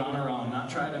to do it on our own, not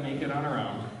try to make it on our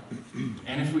own.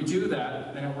 And if we do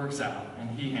that, then it works out, and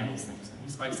he handles things. And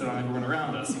he spikes it on everyone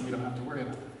around us, and we don't have to worry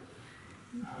about it.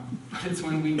 But it's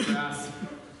when we grasp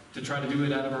to try to do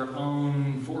it out of our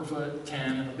own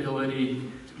 4'10"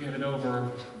 ability to get it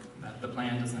over that the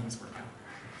plan doesn't always work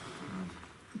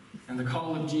out. And the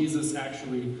call of Jesus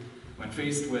actually, when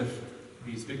faced with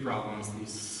these big problems,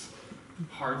 these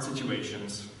hard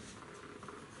situations,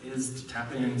 is to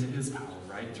tap into his power,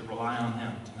 right? To rely on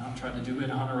him, to not try to do it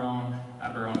on our own,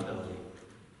 out of our own ability.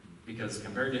 Because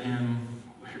compared to him,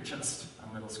 we're just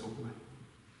a middle school boy.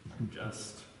 We're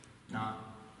just not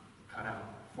cut out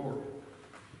for it.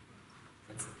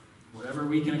 It's whatever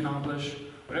we can accomplish,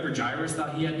 whatever Jairus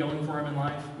thought he had going for him in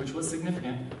life, which was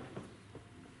significant,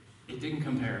 it didn't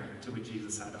compare to what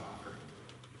Jesus had to offer.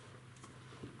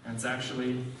 And it's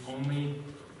actually only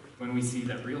when we see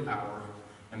that real power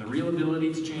and the real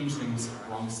ability to change things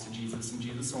belongs to Jesus and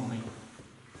Jesus only,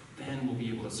 then we'll be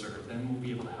able to serve. Then we'll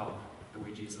be able to help the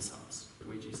way Jesus helps, the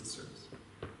way Jesus serves.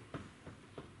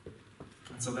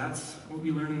 And so that's what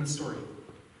we learn in this story.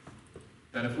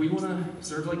 That if we want to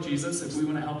serve like Jesus, if we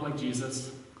want to help like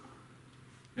Jesus,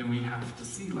 then we have to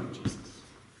see like Jesus.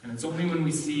 And it's only when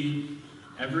we see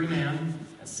every man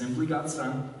as simply God's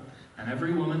son, and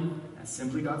every woman as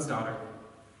simply God's daughter,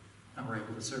 that we're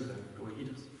able to serve them the way he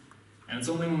does. And it's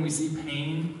only when we see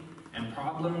pain and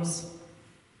problems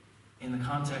in the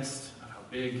context of how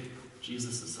big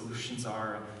Jesus' solutions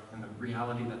are and the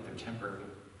reality that they're temporary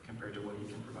compared to what he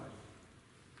can provide.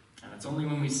 And it's only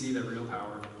when we see that real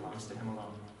power belongs to him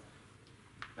alone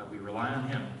that we rely on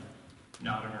him,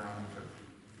 not on our own effort.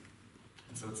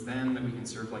 And so it's then that we can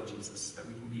serve like Jesus, that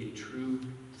we can be a true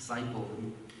disciple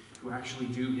who actually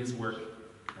do his work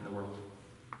in the world.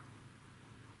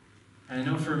 And I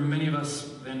know for many of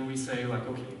us, then we say,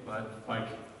 okay, but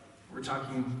we're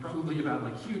talking probably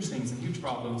about huge things and huge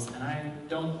problems, and I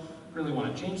don't really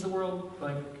want to change the world.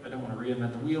 I don't want to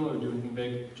reinvent the wheel or do anything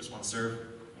big. Just want to serve,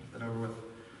 get that over with.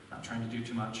 not trying to do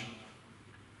too much.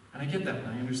 And I get that, and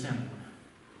I understand that.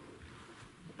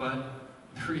 But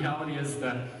the reality is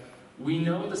that we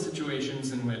know the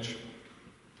situations in which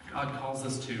God calls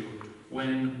us to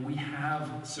when we have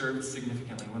served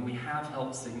significantly, when we have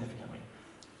helped significantly.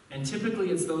 And typically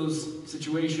it's those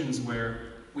situations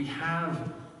where we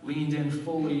have leaned in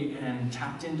fully and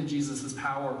tapped into Jesus'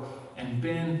 power and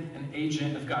been an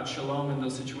agent of God's shalom in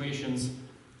those situations,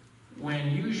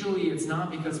 when usually it's not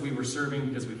because we were serving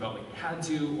because we felt like we had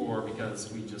to or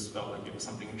because we just felt like it was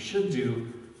something we should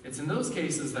do. It's in those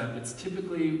cases that it's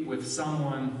typically with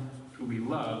someone who we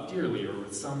love dearly or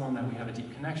with someone that we have a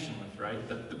deep connection with, right?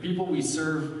 The people we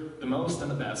serve the most and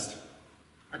the best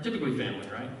are typically family,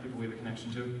 right? People we have a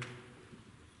connection to.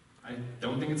 I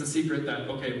don't think it's a secret that,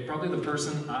 okay, probably the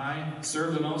person I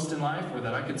serve the most in life or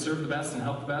that I could serve the best and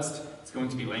help the best is going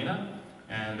to be Lena.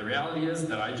 And the reality is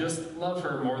that I just love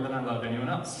her more than I love anyone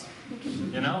else.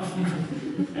 You know?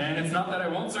 And it's not that I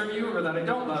won't serve you or that I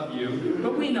don't love you,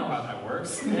 but we know how that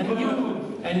works.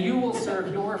 And you will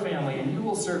serve your family and you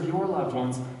will serve your loved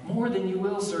ones more than you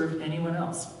will serve anyone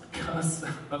else because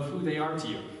of who they are to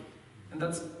you. And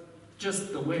that's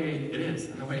just the way it is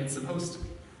and the way it's supposed to be.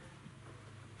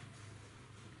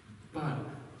 But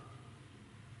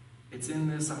it's in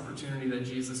this opportunity that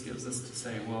Jesus gives us to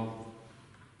say, well,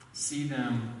 see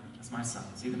them as my son,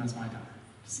 see them as my daughter,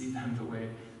 see them the way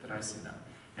that I see them.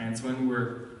 And it's when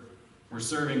we're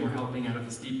serving, we're helping out of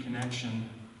this deep connection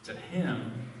to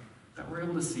him that we're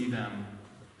able to see them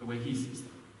the way he sees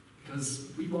them. Because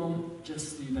we won't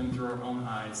just see them through our own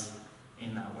eyes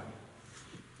in that way.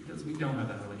 Because we don't have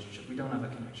that relationship, we don't have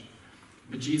that connection.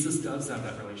 But Jesus does have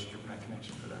that relationship and that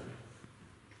connection for them.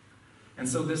 And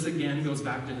so this again goes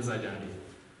back to his identity.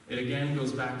 It again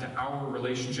goes back to our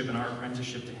relationship and our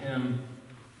apprenticeship to him,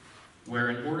 where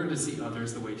in order to see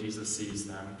others the way Jesus sees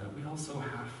them, that we also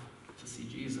have to see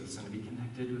Jesus and to be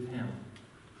connected with him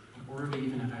in order to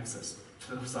even have access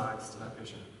to those eyes, to that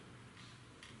vision.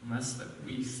 Unless that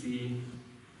we see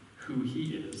who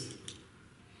he is,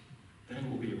 then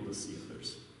we'll be able to see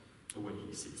others the way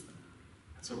he sees them.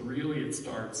 And so really it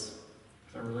starts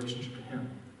with our relationship to him.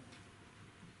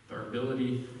 Our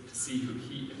ability to see who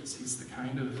he is. He's the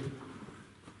kind of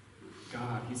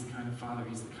God, he's the kind of Father,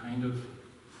 he's the kind of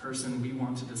person we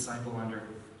want to disciple under,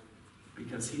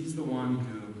 because he's the one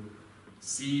who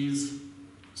sees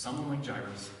someone like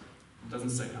Jairus and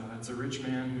doesn't say, oh, that's a rich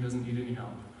man who doesn't need any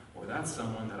help, or that's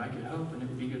someone that I could help and it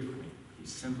would be good for me. He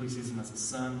simply sees him as a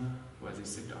son who has a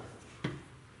sick daughter.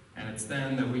 And it's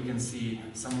then that we can see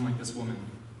someone like this woman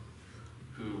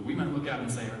who we might look at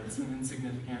and say, oh, this is an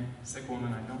insignificant, sick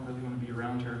woman, I don't really want to be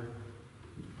around her.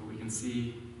 But we can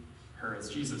see her as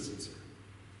Jesus sees her.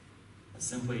 As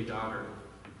simply a daughter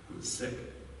who is sick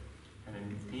and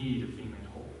in need of being made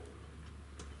whole.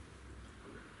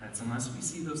 And it's unless we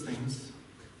see those things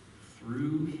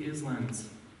through his lens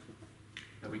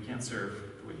that we can't serve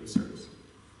the way he serves.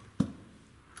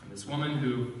 And this woman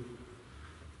who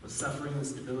was suffering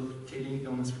this debilitating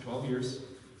illness for 12 years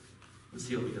was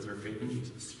healed because of her faith in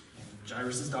Jesus. And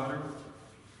Jairus' daughter,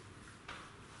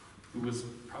 who was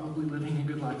probably living a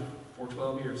good life for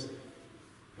 12 years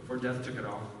before death took it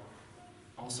all,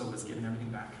 also was given everything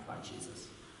back by Jesus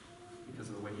because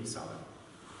of the way he saw them.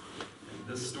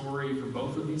 And this story for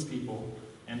both of these people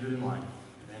ended in life.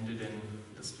 It ended in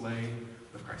display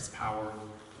of Christ's power,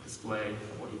 display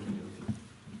of what he can do.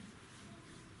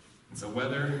 And so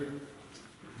whether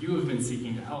you have been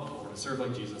seeking to help or to serve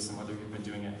like Jesus, and whether you've been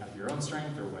doing it out of your own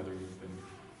strength or whether you've been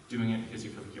doing it because you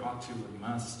feel like you ought to or you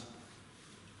must,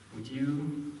 would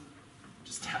you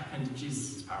just tap into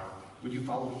Jesus' power? Would you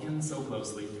follow him so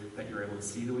closely that you're able to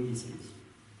see the way he sees?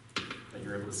 That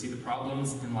you're able to see the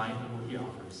problems in light of what he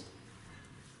offers?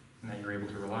 And that you're able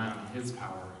to rely on his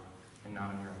power and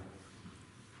not on your own?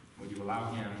 Would you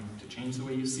allow him to change the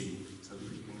way you see so that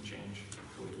you can change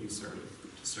the way you serve,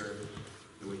 to serve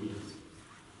the way he is?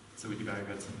 So would you bow your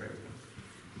heads and pray with me?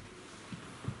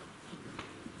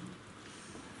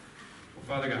 Well,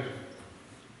 Father God,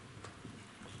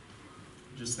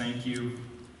 just thank you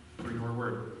for your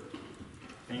word.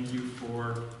 Thank you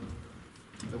for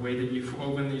the way that you've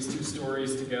woven these two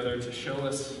stories together to show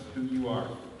us who you are.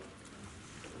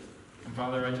 And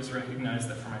Father, I just recognize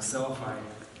that for myself, I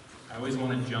always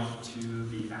want to jump to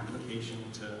the application,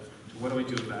 to what do I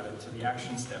do about it, to the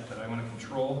action step that I want to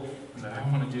control and that I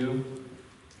want to do.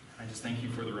 I just thank you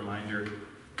for the reminder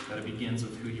that it begins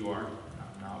with who you are,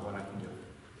 not what I can do.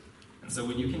 And so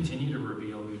would you continue to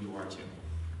reveal who you are to me?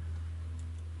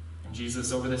 And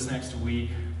Jesus, over this next week,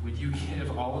 would you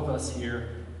give all of us here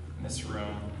in this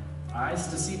room eyes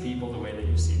to see people the way that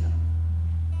you see them?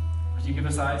 Would you give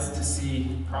us eyes to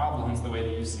see problems the way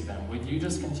that you see them? Would you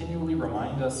just continually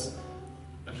remind us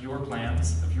of your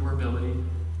plans, of your ability,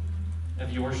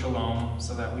 of your shalom,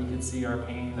 so that we could see our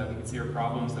pain, that we could see our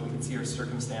problems, that we could see our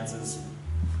circumstances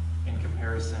in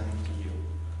comparison to you.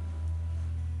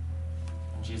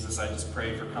 And Jesus, I just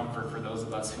pray for comfort for those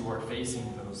of us who are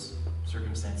facing those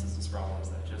circumstances, those problems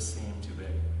that just seem too big.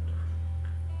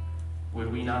 Would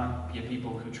we not be a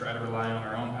people who try to rely on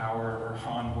our own power or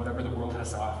on whatever the world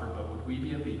has to offer, but would we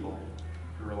be a people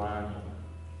who rely on you,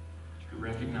 who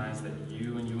recognize that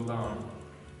you and you alone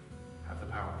have the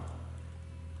power?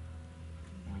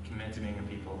 And we commit to being a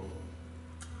people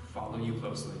who follow you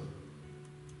closely.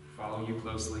 Follow you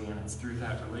closely, and it's through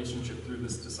that relationship, through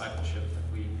this discipleship, that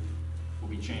we will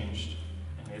be changed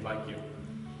and made like you,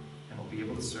 and will be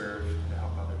able to serve and to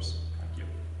help others like you.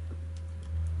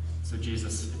 So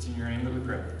Jesus, it's in your name that we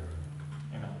pray.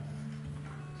 Amen.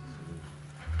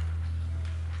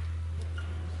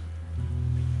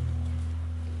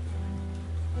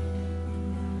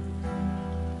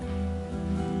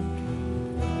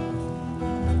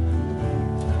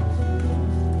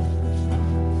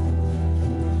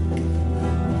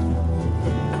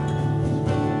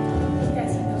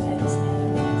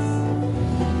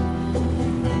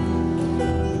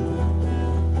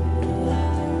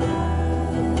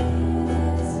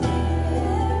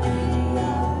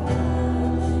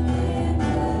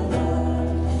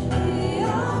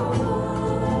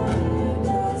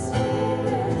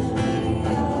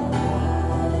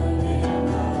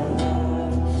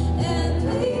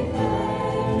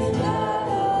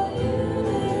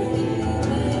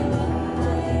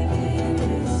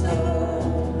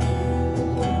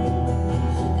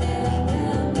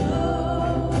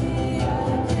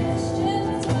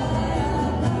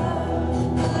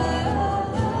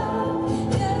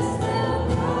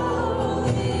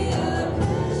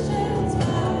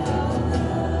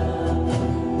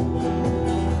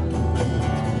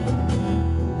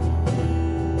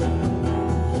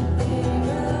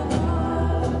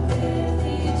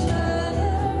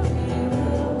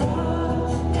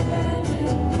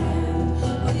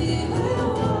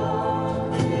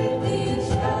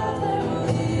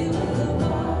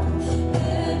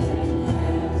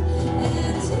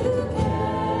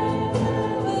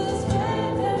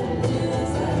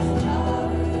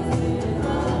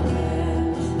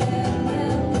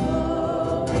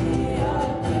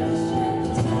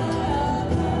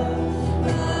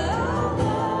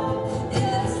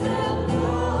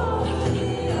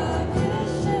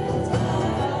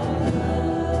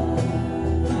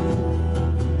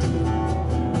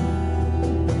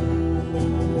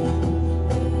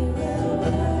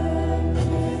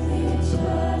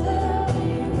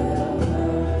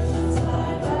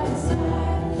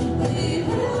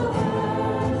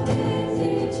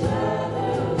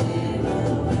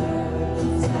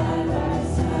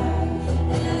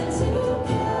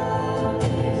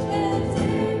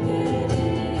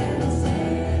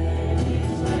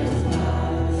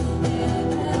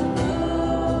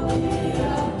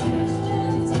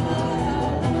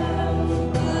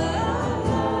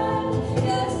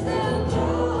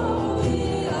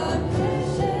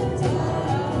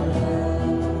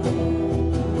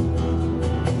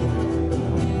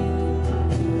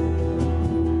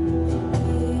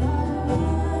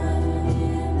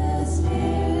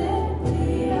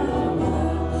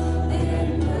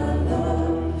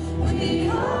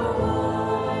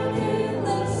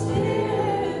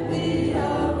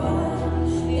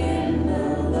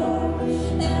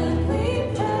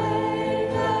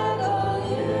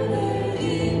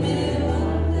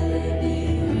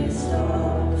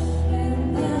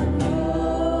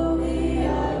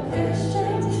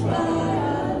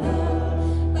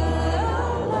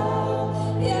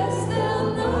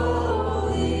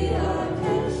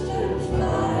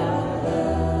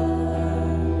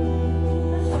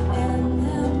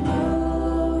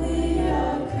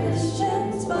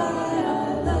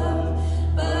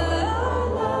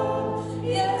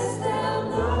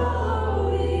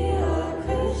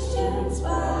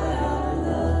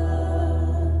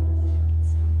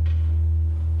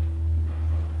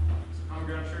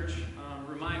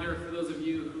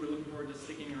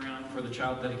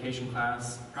 Dedication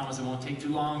class. Promise it won't take too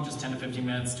long, just 10 to 15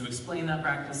 minutes to explain that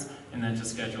practice and then to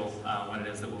schedule when it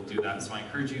is that we'll do that. So I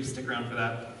encourage you to stick around for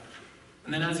that.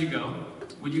 And then as you go,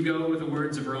 would you go with the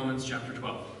words of Romans chapter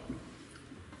 12?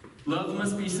 Love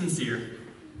must be sincere.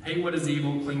 Hate what is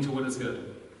evil, cling to what is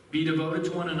good. Be devoted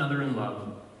to one another in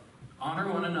love.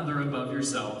 Honor one another above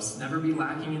yourselves. Never be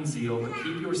lacking in zeal, but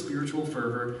keep your spiritual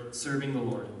fervor serving the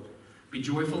Lord. Be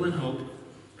joyful in hope,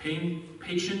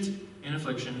 patient in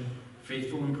affliction,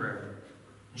 faithful in prayer.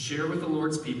 and share with the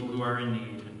Lord's people who are in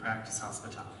need and practice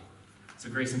hospitality. So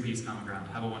grace and peace, Common Ground.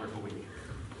 Have a wonderful week.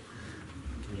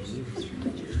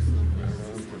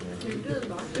 You're good,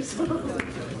 Marcus.